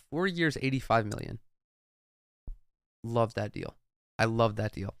Lonzo Ball. 4 years, $85 million. Love that deal. I love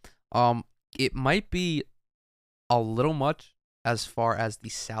that deal. It might be a little much as far as the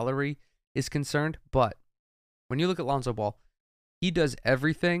salary is concerned, but when you look at Lonzo Ball, he does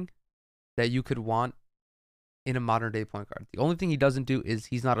everything that you could want in a modern day point guard. The only thing he doesn't do is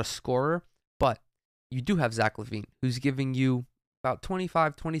he's not a scorer, but you do have Zach LaVine, who's giving you about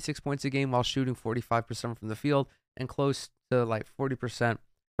 25, 26 points a game while shooting 45% from the field and close to like 40%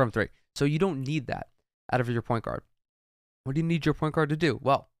 from three. So you don't need that out of your point guard. What do you need your point guard to do?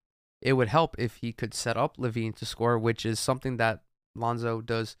 Well, it would help if he could set up LaVine to score, which is something that Lonzo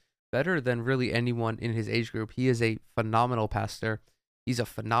does better than really anyone in his age group. He is a phenomenal passer. He's a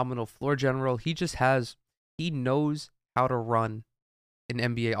phenomenal floor general. He knows how to run an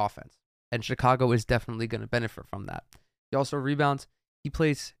NBA offense. And Chicago is definitely going to benefit from that. He also rebounds. He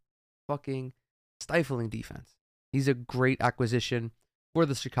plays fucking stifling defense. He's a great acquisition for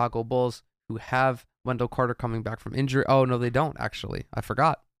the Chicago Bulls, who have Wendell Carter coming back from injury. Oh, no, they don't, actually. I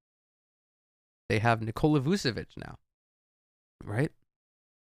forgot. They have Nikola Vucevic now. Right?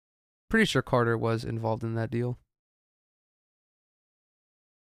 Pretty sure Carter was involved in that deal.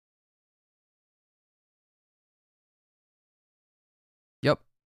 Yep.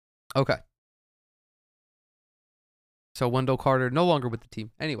 Okay. So Wendell Carter no longer with the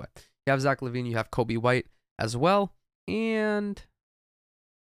team. Anyway, you have Zach LaVine, you have Kobe White as well, and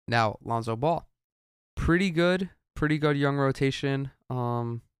now Lonzo Ball. Pretty good young rotation.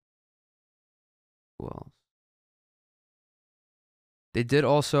 Who else? They did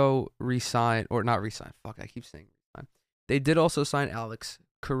also re-sign, or not re-sign. Fuck, I keep saying re-sign. They did also sign Alex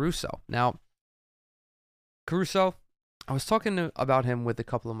Caruso. Now, Caruso, I was talking about him with a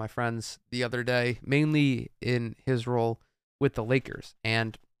couple of my friends the other day, mainly in his role with the Lakers,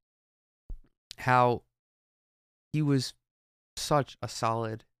 and how he was such a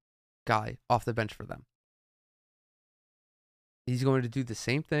solid guy off the bench for them. He's going to do the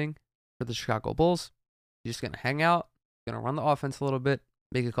same thing for the Chicago Bulls. He's just going to hang out, going to run the offense a little bit,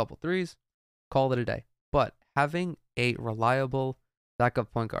 make a couple threes, call it a day. But having a reliable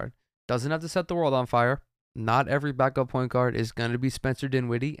backup point guard doesn't have to set the world on fire. Not every backup point guard is going to be Spencer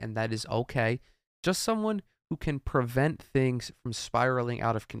Dinwiddie, and that is okay. Just someone who can prevent things from spiraling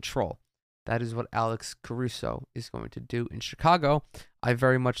out of control. That is what Alex Caruso is going to do in Chicago. I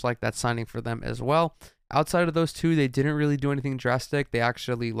very much like that signing for them as well. Outside of those two, they didn't really do anything drastic. They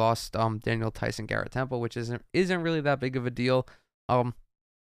actually lost Daniel Tyson, Garrett Temple, which isn't really that big of a deal.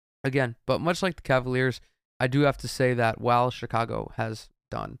 Again, but much like the Cavaliers, I do have to say that while Chicago has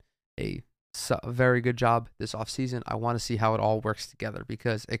done a very good job this offseason, I want to see how it all works together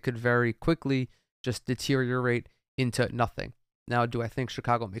because it could very quickly just deteriorate into nothing. Now, do I think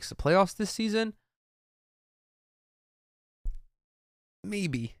Chicago makes the playoffs this season?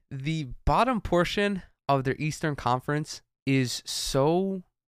 Maybe. The bottom portion of their Eastern Conference is so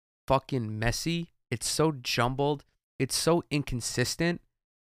fucking messy. It's so jumbled. It's so inconsistent.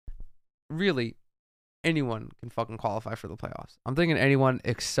 Really, anyone can fucking qualify for the playoffs. I'm thinking anyone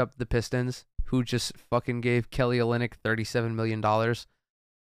except the Pistons, who just fucking gave Kelly Olynyk $37 million.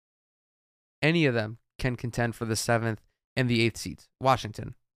 Any of them can contend for the 7th and the 8th seeds.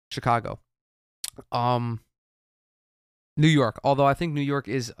 Washington, Chicago, New York. Although I think New York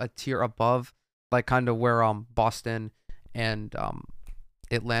is a tier above, like kind of where Boston and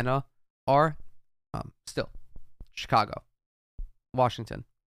Atlanta are. Still, Chicago, Washington.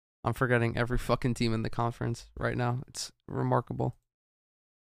 I'm forgetting every fucking team in the conference right now. It's remarkable.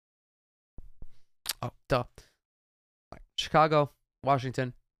 Oh, duh. Right. Chicago,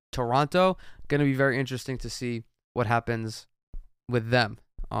 Washington, Toronto. Going to be very interesting to see what happens with them.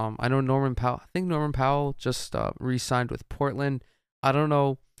 I know Norman Powell. I think Norman Powell just re-signed with Portland. I don't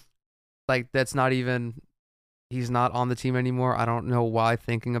know. Like, that's not even. He's not on the team anymore. I don't know why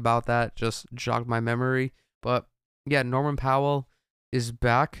thinking about that just jogged my memory. But yeah, Norman Powell is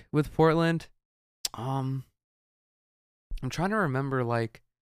back with Portland. I'm trying to remember like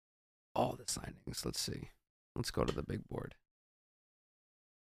all the signings. Let's see. Let's go to the big board.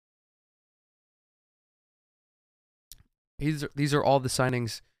 These are all the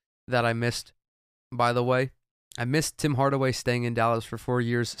signings that I missed, by the way. I missed Tim Hardaway staying in Dallas for 4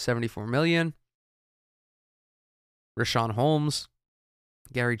 years, $74 million. Rashawn Holmes,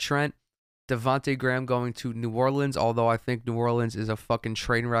 Gary Trent, Devontae Graham going to New Orleans, although I think New Orleans is a fucking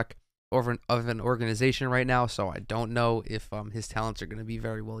train wreck of an organization right now, so I don't know if his talents are going to be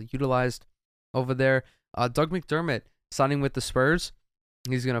very well utilized over there. Doug McDermott signing with the Spurs.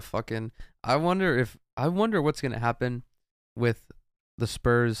 He's going to fucking... I wonder what's going to happen with the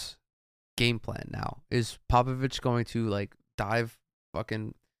Spurs game plan now. Is Popovich going to like dive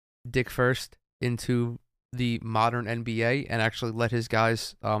fucking dick first into the modern NBA and actually let his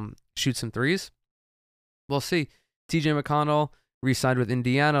guys shoot some threes? We'll see. TJ McConnell re-signed with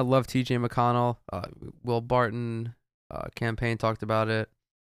Indiana. Love TJ McConnell. Will Barton campaign talked about it.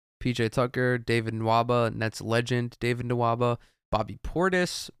 PJ Tucker, David Nwaba, Nets legend David Nwaba. Bobby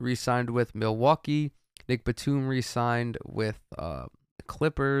Portis re-signed with Milwaukee. Nick Batum re-signed with the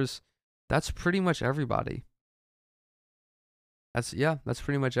Clippers. That's pretty much everybody. That's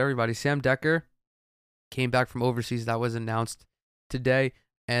pretty much everybody. Sam Decker came back from overseas. That was announced today.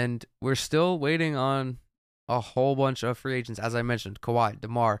 And we're still waiting on a whole bunch of free agents. As I mentioned, Kawhi,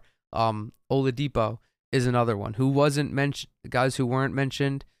 DeMar, Oladipo is another one who wasn't mentioned. Guys who weren't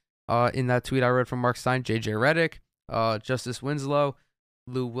mentioned in that tweet I read from Mark Stein, JJ Redick, Justice Winslow,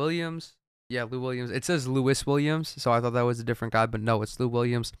 Lou Williams. Yeah, Lou Williams. It says Lewis Williams, so I thought that was a different guy, but no, it's Lou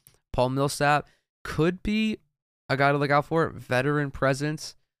Williams. Paul Millsap could be a guy to look out for. Veteran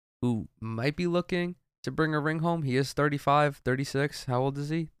presence who might be looking to bring a ring home. He is 35, 36. How old is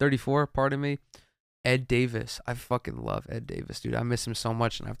he? 34, pardon me. Ed Davis. I fucking love Ed Davis, dude. I miss him so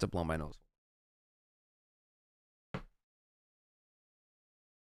much and I have to blow my nose.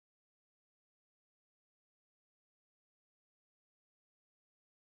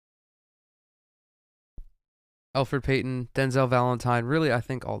 Elfrid Payton, Denzel Valentine. Really, I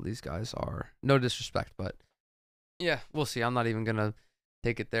think all these guys are. No disrespect, but yeah, we'll see. I'm not even going to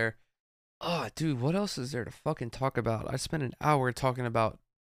take it there. Oh, dude, what else is there to fucking talk about? I spent an hour talking about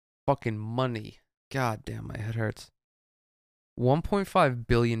fucking money. God damn, my head hurts. $1.5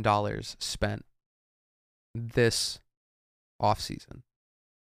 billion spent this offseason.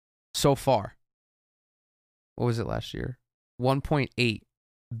 So far. What was it last year? $1.8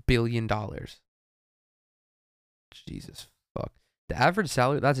 billion. Jesus fuck. The average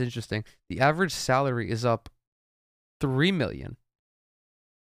salary, that's interesting. The average salary is up $3 million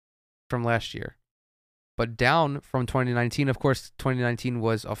from last year, but down from 2019. Of course, 2019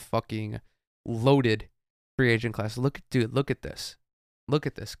 was a fucking loaded free agent class. Look at this. Look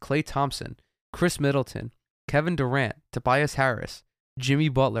at this. Klay Thompson, Chris Middleton, Kevin Durant, Tobias Harris, Jimmy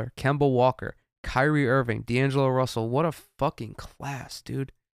Butler, Kemba Walker, Kyrie Irving, D'Angelo Russell. What a fucking class,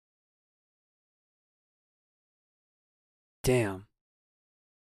 dude. Damn.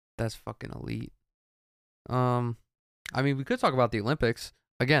 That's fucking elite. I mean, we could talk about the Olympics.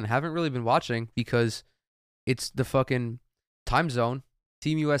 Again, haven't really been watching because it's the fucking time zone.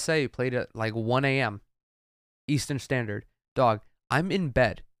 Team USA played at like 1 a.m. Eastern Standard. Dog, I'm in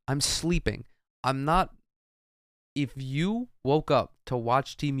bed. I'm sleeping. I'm not... If you woke up to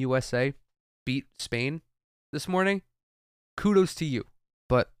watch Team USA beat Spain this morning, kudos to you.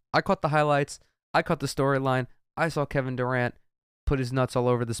 But I caught the highlights. I caught the storyline. I saw Kevin Durant put his nuts all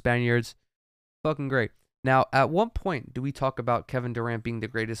over the Spaniards. Fucking great. Now, at what point do we talk about Kevin Durant being the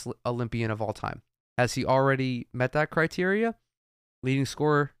greatest Olympian of all time? Has he already met that criteria? Leading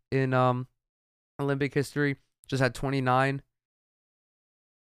scorer in Olympic history. Just had 29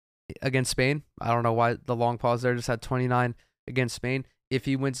 against Spain. I don't know why the long pause there. Just had 29 against Spain. If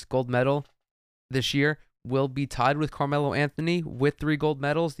he wins gold medal this year, will be tied with Carmelo Anthony with 3 gold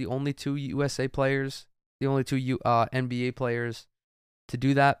medals. The only 2 USA players, the only 2 NBA players to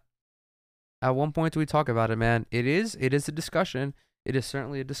do that. At one point do we talk about it, man? It is a discussion. It is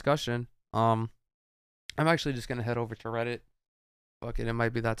certainly a discussion. I'm actually just gonna head over to Reddit. Fuck it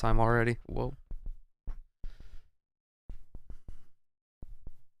might be that time already. Whoa.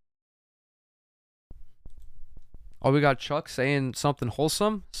 Oh, we got Chuck saying something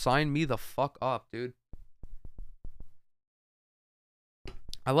wholesome. Sign me the fuck up, dude.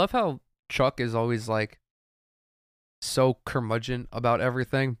 I love how Chuck is always like so curmudgeon about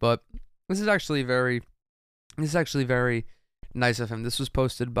everything, but this is actually very nice of him. This was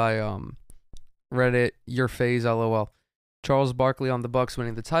posted by Reddit, your phase LOL. Charles Barkley on the Bucks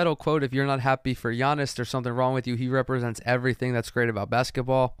winning the title. Quote, if you're not happy for Giannis, there's something wrong with you. He represents everything that's great about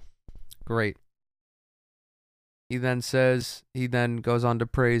basketball. Great. He then goes on to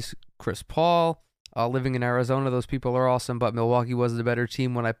praise Chris Paul. Living in Arizona, those people are awesome, but Milwaukee was the better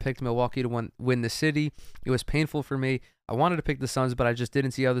team when I picked Milwaukee to win the city. It was painful for me. I wanted to pick the Suns, but I just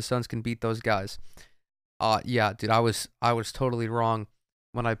didn't see how the Suns can beat those guys. Yeah, dude, I was totally wrong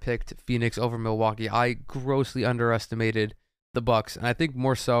when I picked Phoenix over Milwaukee. I grossly underestimated the Bucks, and I think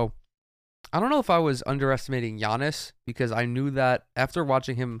more so, I don't know if I was underestimating Giannis, because I knew that after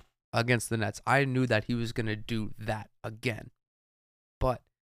watching him against the Nets, I knew that he was gonna do that again. But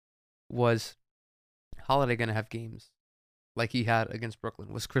was Holiday gonna have games like he had against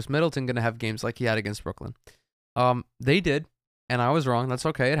Brooklyn? Was Chris Middleton gonna have games like he had against Brooklyn? They did, and I was wrong. That's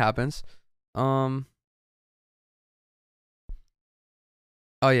okay. It happens. Oh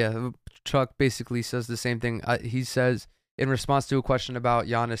yeah, Chuck basically says the same thing. He says in response to a question about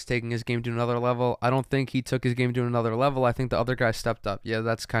Giannis taking his game to another level, I don't think he took his game to another level. I think the other guy stepped up. Yeah,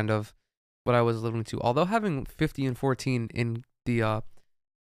 that's kind of what I was alluding to. Although having 50 and 14 in the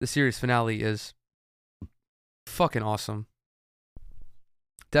series finale is fucking awesome.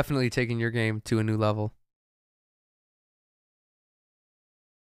 Definitely taking your game to a new level.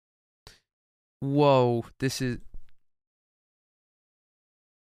 Whoa,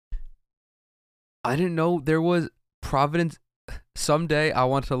 I didn't know there was Providence. Someday I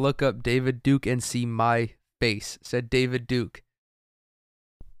want to look up David Duke and see my face, said David Duke.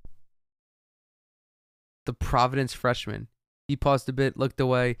 The Providence freshman. He paused a bit, looked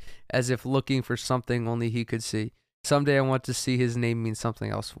away, as if looking for something only he could see. Someday I want to see his name mean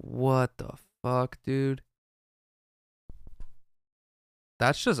something else. What the fuck, dude?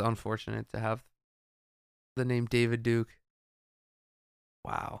 That's just unfortunate to have the name David Duke.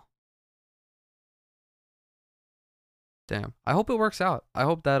 Wow. Damn. I hope it works out. I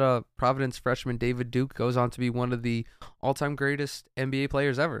hope that Providence freshman David Duke goes on to be one of the all-time greatest NBA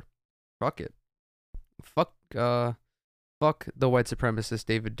players ever. Fuck it. Fuck the white supremacist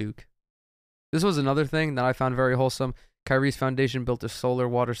David Duke. This was another thing that I found very wholesome. Kyrie's foundation built a solar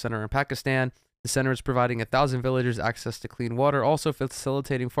water center in Pakistan. The center is providing 1,000 villagers access to clean water, also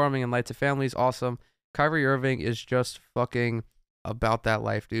facilitating farming and light to families. Awesome. Kyrie Irving is just fucking about that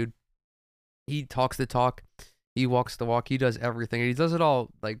life, dude. He talks the talk. He walks the walk. He does everything. And he does it all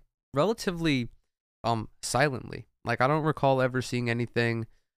like relatively silently. Like I don't recall ever seeing anything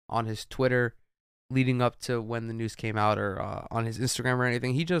on his Twitter leading up to when the news came out or on his Instagram or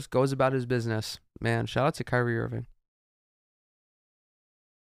anything. He just goes about his business. Man, shout out to Kyrie Irving.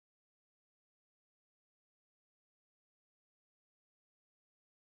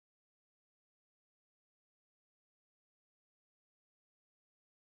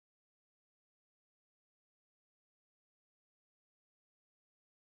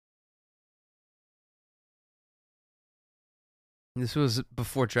 This was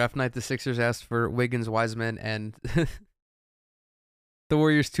before draft night. The Sixers asked for Wiggins, Wiseman, and the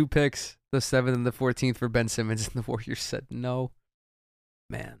Warriors 2 picks, the 7th and the 14th for Ben Simmons, and the Warriors said no.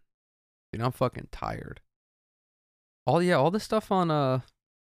 Man, dude, I'm fucking tired. All the stuff on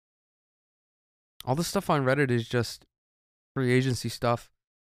Reddit is just free agency stuff.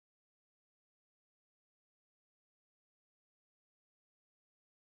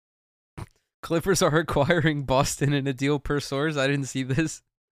 Clippers are acquiring Boston in a deal per source. I didn't see this.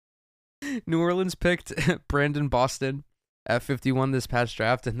 New Orleans picked Brandon Boston at 51 this past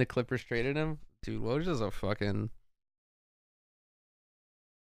draft, and the Clippers traded him. Dude, what was a fucking...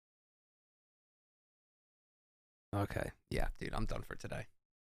 Okay, yeah, dude, I'm done for today.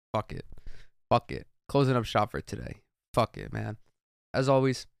 Fuck it. Fuck it. Closing up shop for today. Fuck it, man. As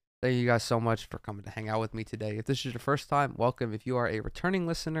always, thank you guys so much for coming to hang out with me today. If this is your first time, welcome. If you are a returning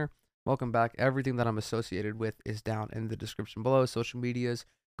listener, welcome back. Everything that I'm associated with is down in the description below. Social medias.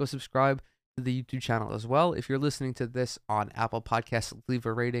 Go subscribe to the YouTube channel as well. If you're listening to this on Apple Podcasts, leave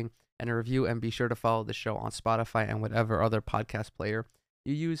a rating and a review, and be sure to follow the show on Spotify and whatever other podcast player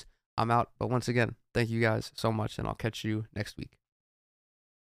you use. I'm out. But once again, thank you guys so much, and I'll catch you next week.